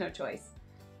 so there's no choice.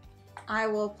 I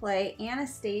will play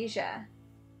Anastasia.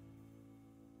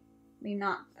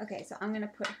 Okay, so I'm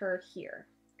gonna put her here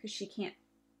because she can't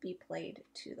be played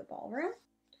to the ballroom.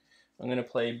 I'm gonna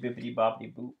play Bibbidi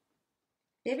Bobbidi Boop.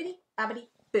 Bibbidi Bobbidi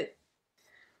Boo.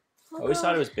 I always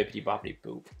thought it was Bibbidi Bobbidi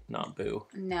Boop, not Boo.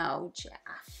 No, Jack.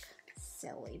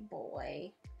 Silly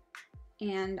boy.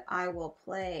 And I will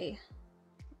play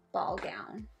ball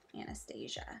gown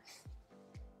Anastasia.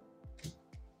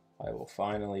 I will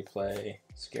finally play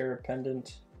Scarab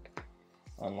Pendant,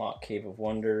 unlock Cave of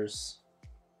Wonders.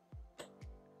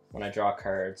 When I draw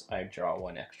cards, I draw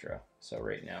 1 extra. So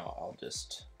right now, I'll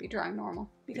just be drawing normal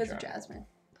because of Jasmine.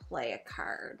 Play a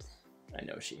card. I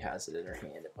know she has it in her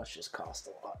hand. It must just cost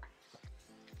a lot.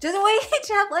 Just wait,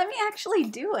 Jeff. Let me actually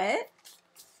do it.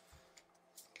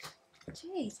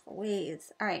 Jeez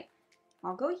Louise. All right.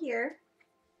 I'll go here.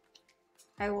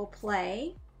 I will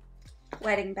play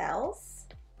Wedding Bells.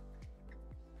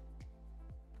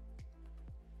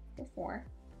 For 4.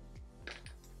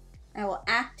 I will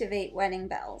activate Wedding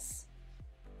Bells.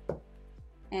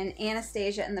 And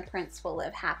Anastasia and the prince will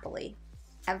live happily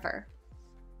ever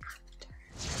after.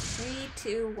 3,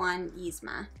 2, 1,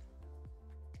 Yzma.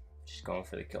 She's going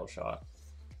for the kill shot.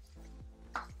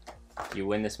 You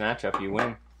win this matchup, you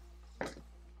win.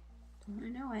 I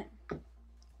know it.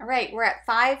 All right, we're at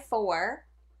 5-4.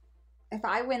 If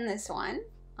I win this one,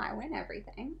 I win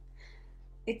everything.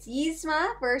 It's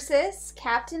Yzma versus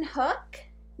Captain Hook.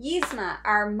 Yzma,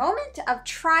 our moment of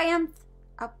triumph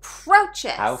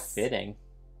approaches. How fitting.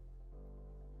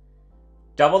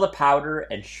 Double the powder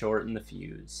and shorten the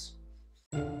fuse.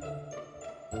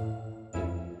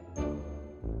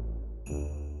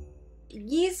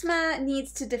 Yzma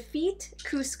needs to defeat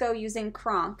Cusco using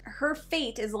Kronk. Her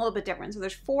fate is a little bit different. So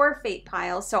there's 4 fate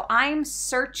piles. So I'm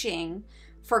searching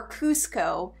for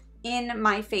Cusco in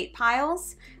my fate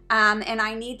piles. And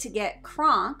I need to get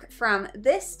Kronk from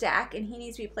this deck, and he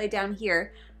needs to be played down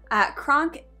here.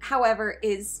 Kronk, however,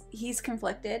 he's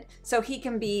conflicted. So he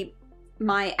can be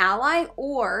my ally,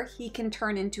 or he can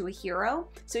turn into a hero.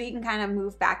 So he can kind of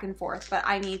move back and forth, but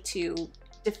I need to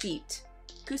defeat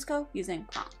Cusco using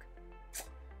Kronk.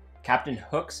 Captain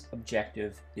Hook's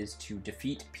objective is to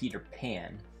defeat Peter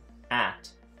Pan at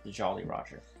the Jolly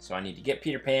Roger. So I need to get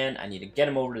Peter Pan, I need to get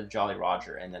him over to the Jolly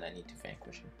Roger, and then I need to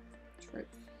vanquish him. True.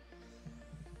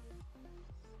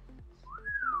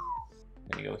 I'm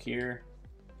gonna go here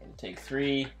and take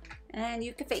 3. And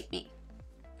you can fate me.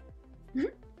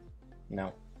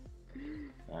 No.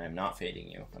 I am not fading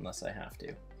you unless I have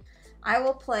to. I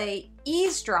will play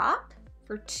Eavesdrop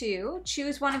for 2.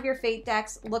 Choose one of your fate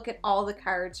decks, look at all the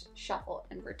cards, shuffle,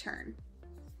 and return.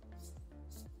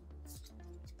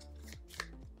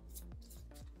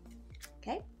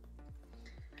 Okay.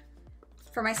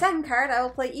 For my second card, I will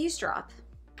play Eavesdrop.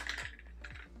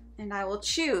 And I will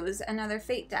choose another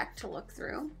fate deck to look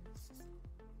through.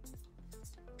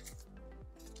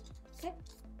 Okay.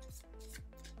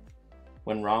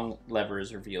 When wrong lever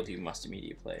is revealed, you must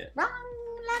immediately play it. Wrong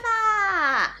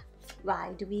lever!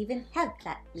 Why do we even have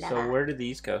that lever? So where do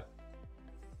these go?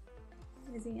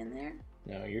 Is he in there?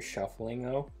 No, your shuffling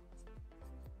though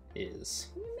is...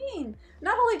 What do you mean?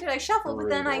 Not only did I shuffle, but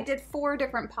then I brutal. did 4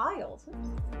 different piles.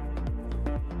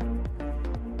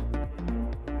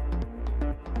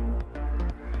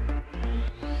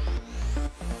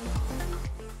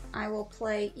 I will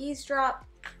play Eavesdrop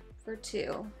for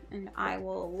 2, and I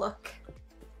will look.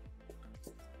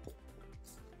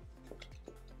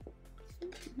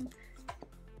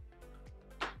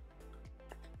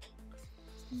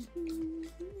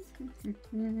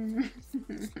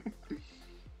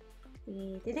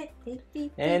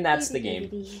 And that's the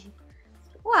game.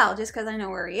 Well, just because I know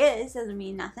where he is doesn't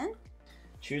mean nothing.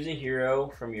 Choose a hero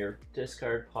from your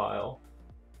discard pile.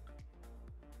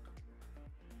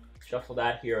 Shuffle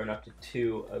that hero and up to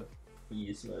 2 of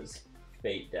Yzma's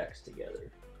fate decks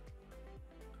together.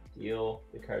 Deal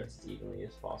the cards as evenly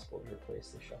as possible to replace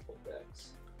the shuffled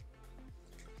decks.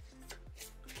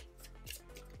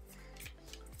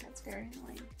 That's very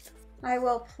annoying. I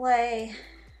will play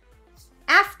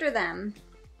After Them.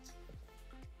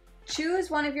 Choose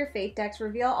one of your fate decks,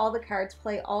 reveal all the cards,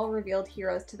 play all revealed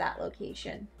heroes to that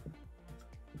location.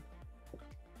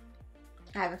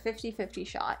 I have a 50-50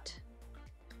 shot.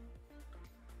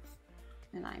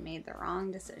 And I made the wrong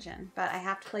decision, but I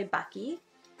have to play Bucky.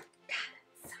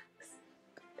 God,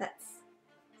 that sucks.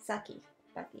 That's sucky,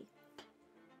 Bucky.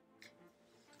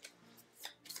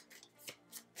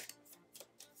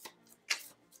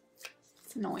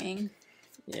 It's annoying.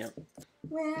 Yep.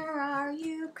 Where are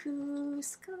you,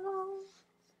 Cusco?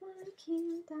 Why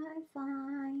can't I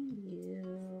find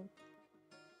you?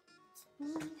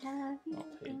 What have you I'll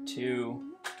play done? 2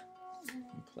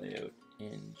 and play out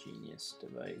Ingenious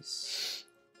Device.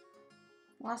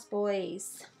 Lost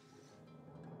Boys.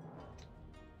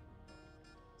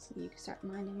 So you can start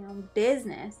minding your own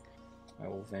business. I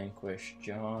will vanquish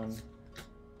John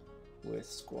with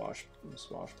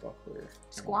Swashbuckler.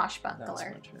 Squashbuckler. That's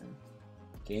my turn.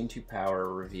 Gain 2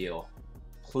 power, reveal.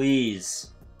 Please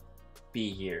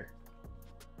be here.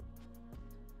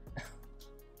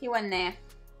 He wasn't there.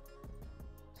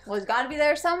 Well, he's got to be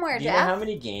there somewhere, Do you Jeff. know how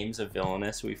many games of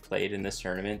Villainous we've played in this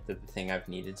tournament that the thing I've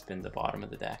needed's been the bottom of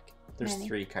the deck? There's Many.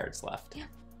 3 cards left. Yeah.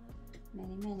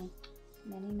 Many, many.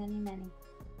 Many, many, many.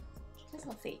 I guess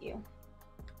I'll fate you.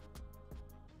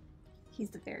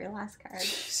 He's the very last card.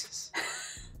 Jesus.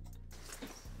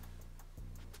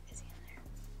 Is he in there?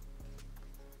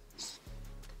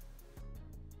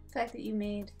 The fact that you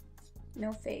made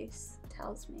no face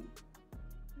tells me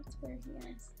that's where he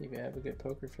is. Maybe I have a good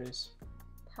poker face.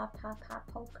 Pop, pop, pop,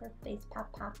 poker face.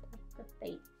 Pop, pop, poker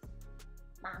face.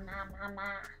 Ma, ma, ma,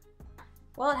 ma.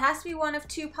 Well, it has to be one of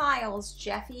 2 piles,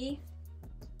 Jeffy.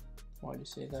 Why'd you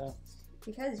say that?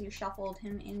 Because you shuffled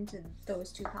him into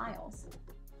those 2 piles.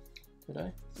 Did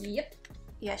I? Yep.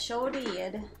 Yeah, sure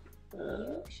did.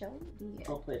 You sure did.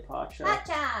 I'll play Pacha.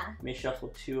 Gotcha! May shuffle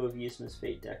 2 of Yzma's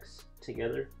fate decks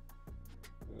together.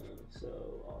 So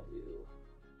I'll do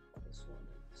this one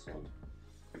and this one.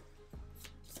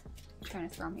 You're trying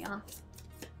to throw me off.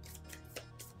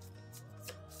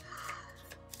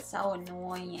 So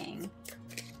annoying.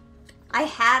 I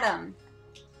had him.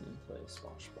 And play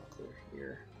Swashbuckler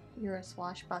here. You're a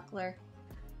swashbuckler.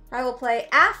 I will play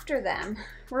after them.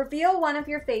 Reveal one of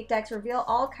your fate decks, reveal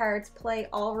all cards, play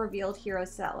all revealed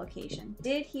heroes to that location.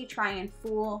 Did he try and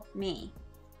fool me?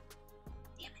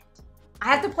 Damn it. I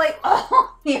have to play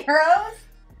all heroes?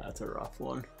 That's a rough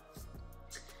one.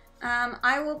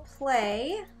 I will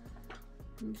play,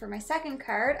 for my second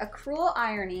card, a Cruel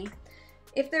Irony.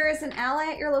 If there is an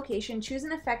ally at your location, choose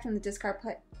an effect from the discard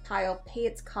pile, pay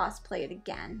its cost, play it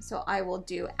again. So I will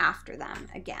do after them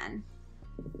again.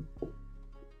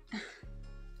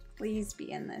 Please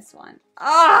be in this one.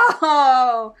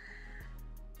 Oh!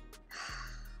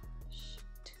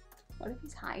 Shoot. What if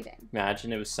he's hiding?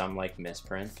 Imagine it was some like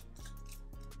misprint.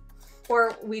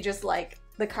 Or we just like,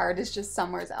 the card is just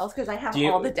somewhere else because I have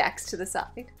all the decks to the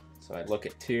side. So I look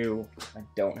at 2. I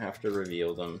don't have to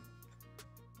reveal them.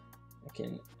 I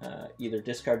can either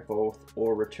discard both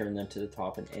or return them to the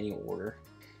top in any order.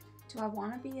 Do I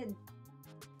want to be a...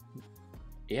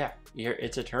 Yeah,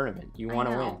 it's a tournament. You want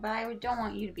to win. But I don't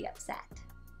want you to be upset.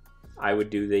 I would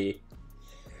do the...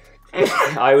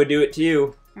 I would do it to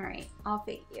you. Alright, I'll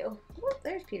fate you. Whoop,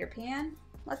 there's Peter Pan.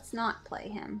 Let's not play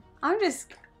him. I'm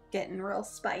just getting real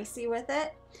spicy with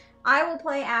it. I will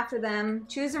play after them.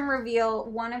 Choose and reveal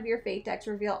one of your fate decks.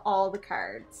 Reveal all the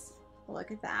cards.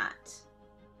 Look at that.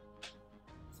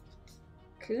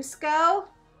 Cusco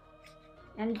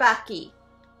and Bucky.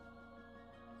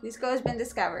 Cusco has been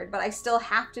discovered, but I still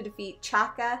have to defeat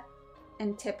Chaka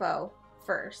and Tippo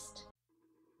first.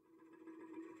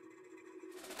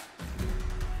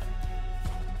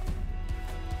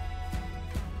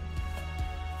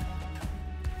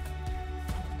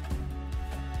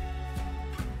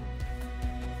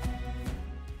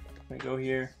 I go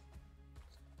here,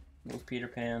 move Peter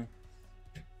Pan,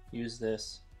 use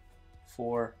this,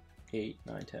 4, 8,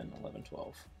 9, 10, 11,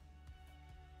 12.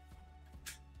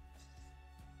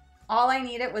 All I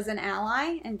needed was an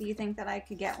ally, and do you think that I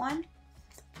could get one?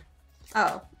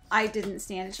 Oh, I didn't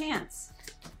stand a chance.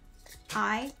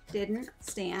 I didn't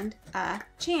stand a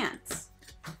chance.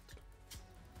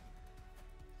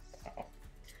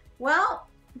 Well,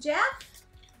 Jeff,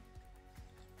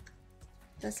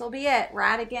 this will be it.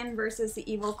 Ratigan versus the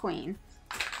Evil Queen.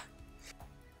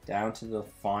 Down to the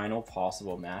final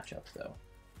possible matchup, though.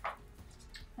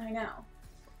 I know.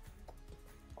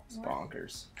 It's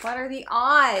bonkers. What are the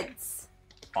odds?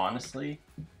 Honestly,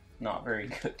 not very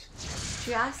good.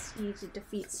 Just need to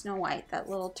defeat Snow White, that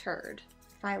little turd.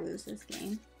 If I lose this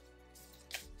game,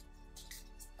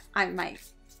 I might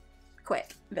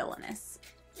quit Villainous.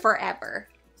 Forever.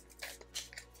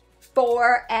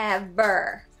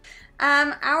 Forever.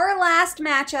 Our last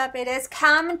matchup, it has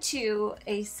come to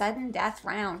a sudden death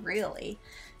round, really.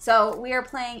 So we are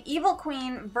playing Evil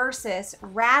Queen versus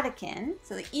Ratigan.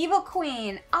 So the Evil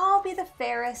Queen, I'll be the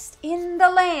fairest in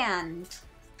the land.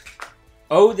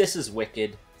 Oh, this is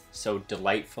wicked. So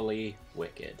delightfully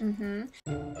wicked. Mm-hmm.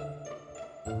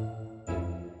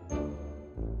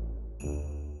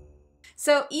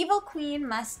 So Evil Queen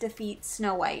must defeat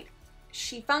Snow White.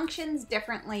 She functions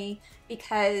differently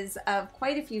because of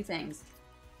quite a few things.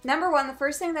 Number one, the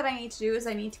first thing that I need to do is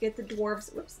I need to get the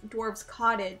dwarves'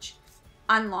 cottage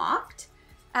unlocked.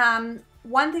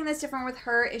 One thing that's different with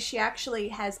her is she actually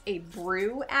has a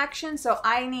brew action. So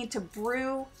I need to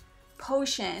brew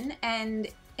potion, and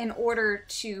in order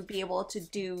to be able to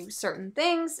do certain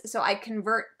things, so I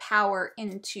convert power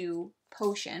into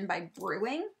potion by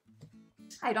brewing.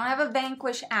 I don't have a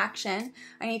vanquish action.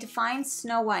 I need to find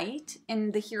Snow White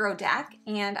in the hero deck,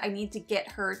 and I need to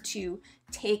get her to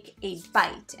take a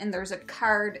bite. And there's a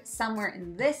card somewhere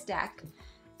in this deck.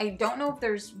 I don't know if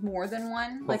there's more than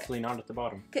one. Hopefully not at the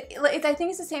bottom. I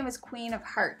think it's the same as Queen of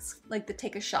Hearts, like the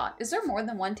take a shot. Is there more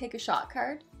than one take a shot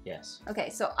card? Yes. Okay,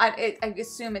 so I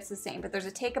assume it's the same, but there's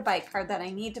a take a bite card that I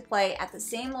need to play at the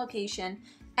same location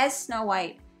as Snow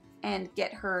White and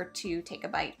get her to take a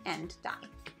bite and die.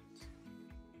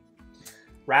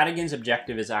 Ratigan's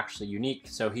objective is actually unique,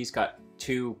 so he's got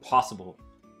 2 possible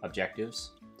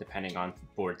objectives, depending on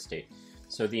board state.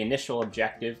 So the initial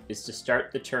objective is to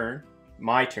start the turn,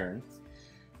 my turn,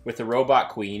 with the Robot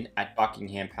Queen at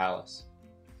Buckingham Palace.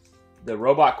 The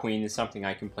Robot Queen is something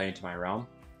I can play into my realm.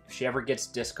 If she ever gets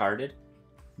discarded,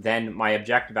 then my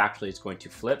objective actually is going to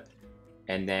flip,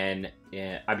 and then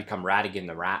I become Ratigan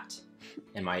the Rat,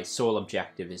 and my sole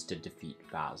objective is to defeat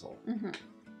Basil. Mm-hmm.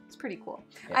 It's pretty cool.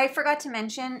 Yeah. I forgot to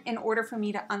mention, in order for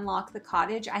me to unlock the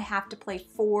cottage, I have to play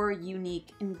 4 unique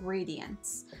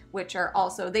ingredients, which are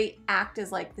also, they act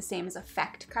as like the same as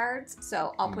effect cards,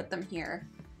 so I'll put them here.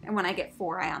 And when I get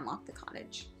 4, I unlock the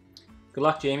cottage. Good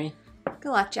luck, Jamie.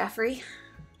 Good luck, Jeffrey.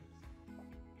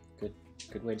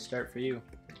 Good way to start for you.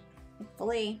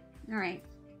 Hopefully. All right.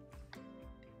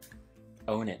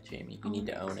 Own it, Jamie. You need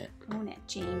to own it. Own it,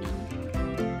 Jamie.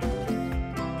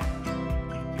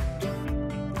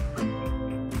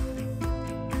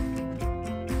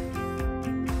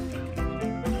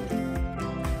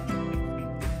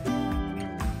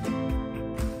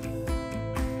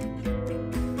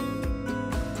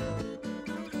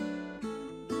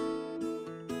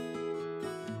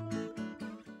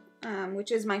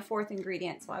 Which is my 4th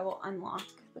ingredient, so I will unlock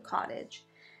the cottage.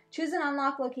 Choose an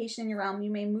unlock location in your realm.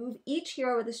 You may move each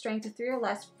hero with a strength of 3 or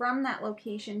less from that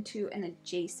location to an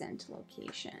adjacent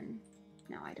location.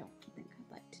 No, I don't think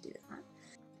I'd like to do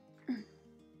that.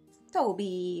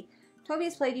 Toby. Toby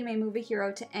has played. You may move a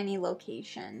hero to any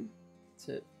location. That's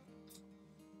it.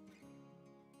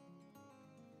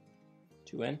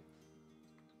 2 win.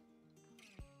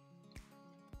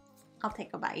 I'll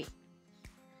take a bite.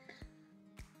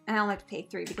 And I only have to pay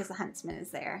 3 because the huntsman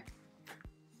is there.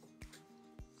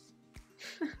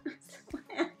 I'm so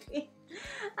happy.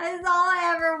 That's all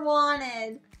I ever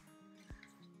wanted.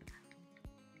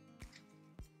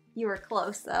 You were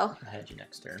close though. I had you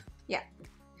next turn. Yeah.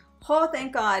 Oh,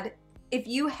 thank God. If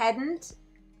you hadn't,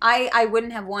 I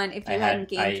wouldn't have won if you hadn't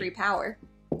gained 3 power.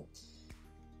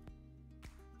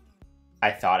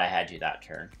 I thought I had you that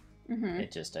turn. Mm-hmm.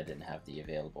 It just, I didn't have the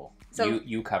available. So,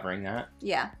 you covering that?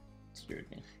 Yeah.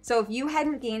 Screwed me. So if you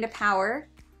hadn't gained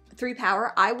 3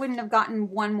 power, I wouldn't have gotten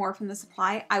 1 more from the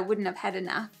supply. I wouldn't have had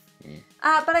enough.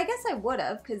 But I guess I would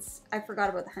have, because I forgot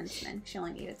about the huntsman. She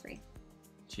only needed 3.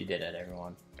 She did it,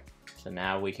 everyone. So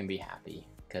now we can be happy,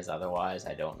 because otherwise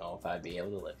I don't know if I'd be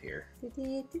able to live here. Look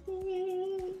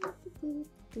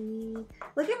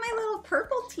at my little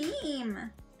purple team.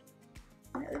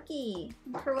 Oogie,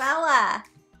 Cruella.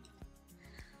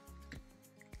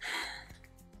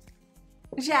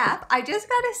 Jeff, I just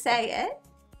gotta say it.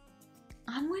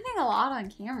 I'm winning a lot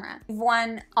on camera. I've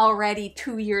won already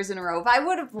 2 years in a row. If I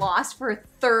would have lost for a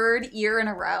 3rd year in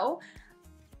a row.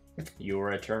 You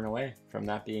were a turn away from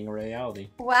that being a reality.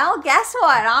 Well, guess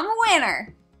what? I'm a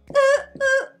winner.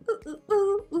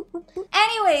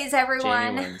 Anyways,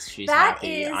 everyone. Jamie wins. She's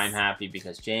happy. I'm happy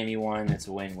because Jamie won. It's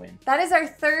a win-win. That is our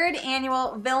 3rd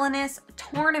annual Villainous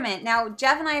Tournament. Now,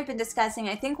 Jeff and I have been discussing,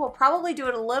 I think we'll probably do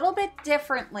it a little bit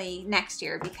differently next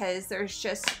year because there's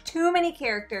just too many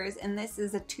characters and this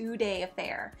is a 2-day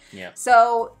affair. Yeah.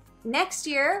 So next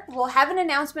year, we'll have an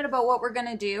announcement about what we're going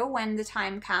to do when the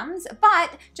time comes.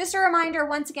 But just a reminder,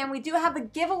 once again, we do have a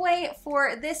giveaway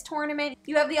for this tournament.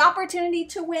 You have the opportunity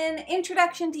to win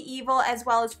Introduction to Evil as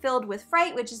well as Filled with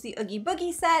Fright, which is the Oogie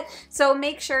Boogie set. So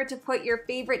make sure to put your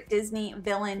favorite Disney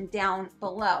villain down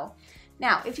below.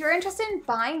 Now, if you're interested in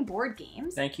buying board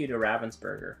games... Thank you to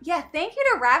Ravensburger. Yeah, thank you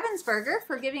to Ravensburger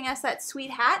for giving us that sweet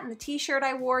hat and the t-shirt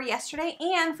I wore yesterday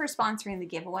and for sponsoring the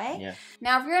giveaway. Yeah.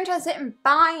 Now, if you're interested in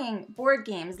buying board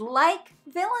games like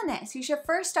Villainous, you should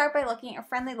first start by looking at a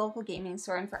friendly local gaming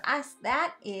store. And for us,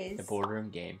 that is... The Boardroom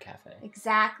Game Cafe.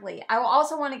 Exactly. I will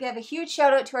also want to give a huge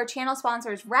shout out to our channel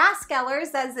sponsors,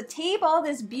 Raskellers. That is the table,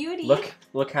 this beauty.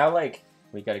 Look how, like,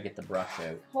 we got to get the brush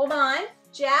out. Hold on.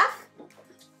 Jeff?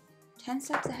 10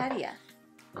 steps ahead of you.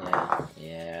 Yeah,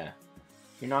 yeah.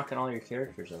 You're knocking all your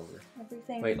characters over.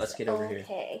 Everything's Wait, let's get over here.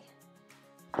 Okay.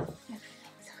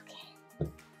 Everything's okay.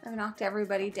 I've knocked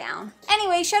everybody down.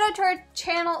 Anyway, shout out to our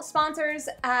channel sponsors,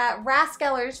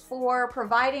 Raskellers, for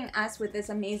providing us with this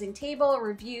amazing table. A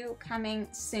review coming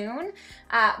soon.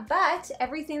 But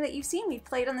everything that you've seen, we've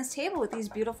played on this table with these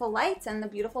beautiful lights and the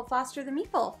beautiful Foster the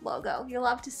Meeple logo. You'll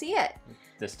love to see it.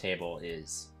 This table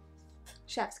is...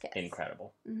 Chef's kiss.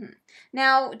 Incredible. Mm-hmm.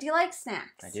 Now, do you like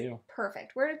snacks? I do.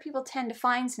 Perfect. Where do people tend to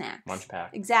find snacks? Munch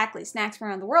Pack. Exactly. Snacks from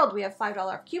around the world. We have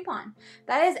 $5 coupon.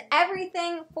 That is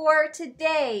everything for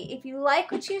today. If you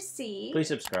like what you see, please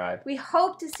subscribe. We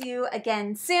hope to see you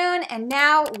again soon. And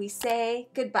now we say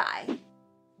goodbye.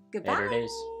 Goodbye. Later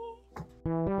days.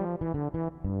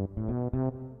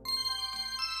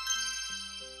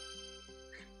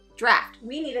 Draft.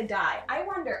 We need a die. I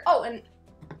wonder. Oh, and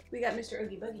we got Mr.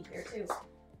 Oogie Boogie here too.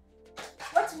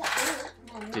 What's one?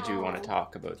 Oh, no. Did you want to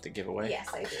talk about the giveaway?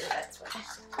 Yes, I do. That's what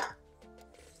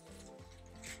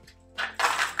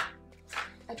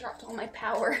I dropped all my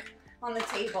power on the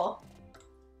table.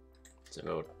 It's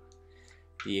about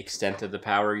the extent of the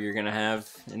power you're gonna have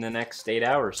in the next 8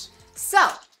 hours. So,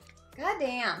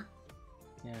 goddamn.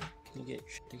 Yeah, can you get your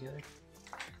shit together?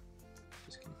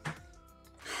 Just kidding.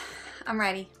 I'm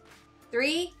ready.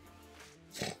 3.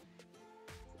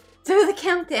 Do the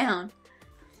countdown.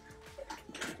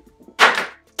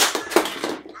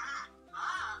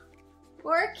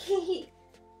 Forky.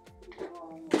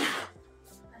 Oh,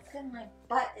 that's because my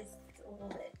butt is a little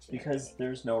bit too Because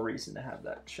there's no reason to have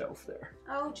that shelf there.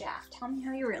 Oh, Jack, tell me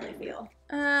how you really feel.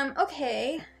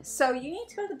 Okay, so you need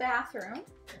to go to the bathroom.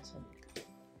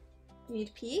 You need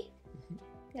to pee?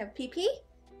 You have pee-pee?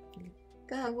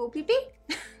 Go pee-pee?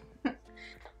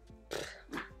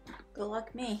 Good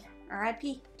luck me.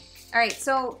 R.I.P. Alright,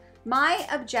 so my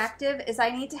objective is I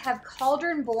need to have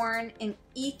Cauldron Born in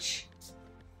each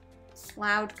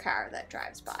loud car that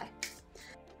drives by.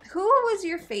 Who was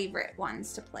your favorite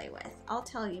ones to play with? I'll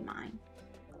tell you mine.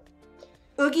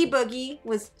 Oogie Boogie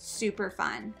was super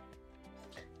fun.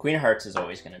 Queen of Hearts is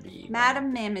always going to be...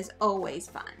 Madam Mim is always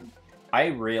fun. I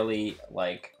really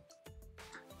like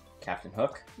Captain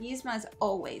Hook. Yzma is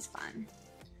always fun.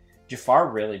 Jafar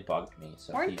really bugged me.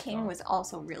 So Horned King was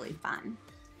also really fun.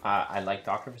 I like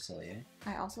Dr. Facilier.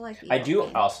 I also like I do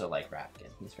also like Ratkin.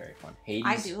 He's very fun. Hades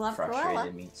I do love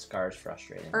frustrated Cruella. me. Scar's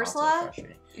frustrating. Ursula? Also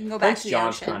frustrating. You can go back Prince to the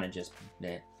John's ocean. kind of just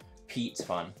meh. Pete's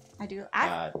fun. I do. I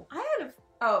had a...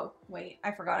 Oh, wait.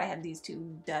 I forgot I had these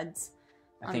two duds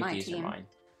on my these team. are mine.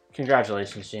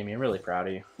 Congratulations, Jamie. I'm really proud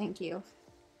of you. Thank you.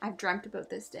 I've dreamt about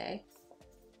this day.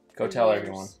 Go for tell years.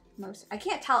 everyone. I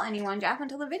can't tell anyone, Jeff,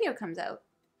 until the video comes out.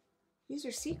 These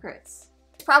are secrets.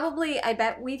 Probably, I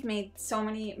bet we've made so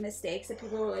many mistakes that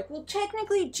people were like, well,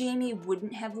 technically Jamie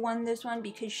wouldn't have won this one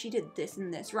because she did this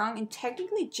and this wrong. And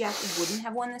technically Jeff wouldn't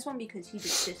have won this one because he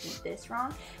did this and this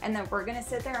wrong. And then we're going to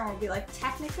sit there and we'll be like,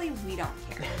 technically we don't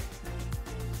care.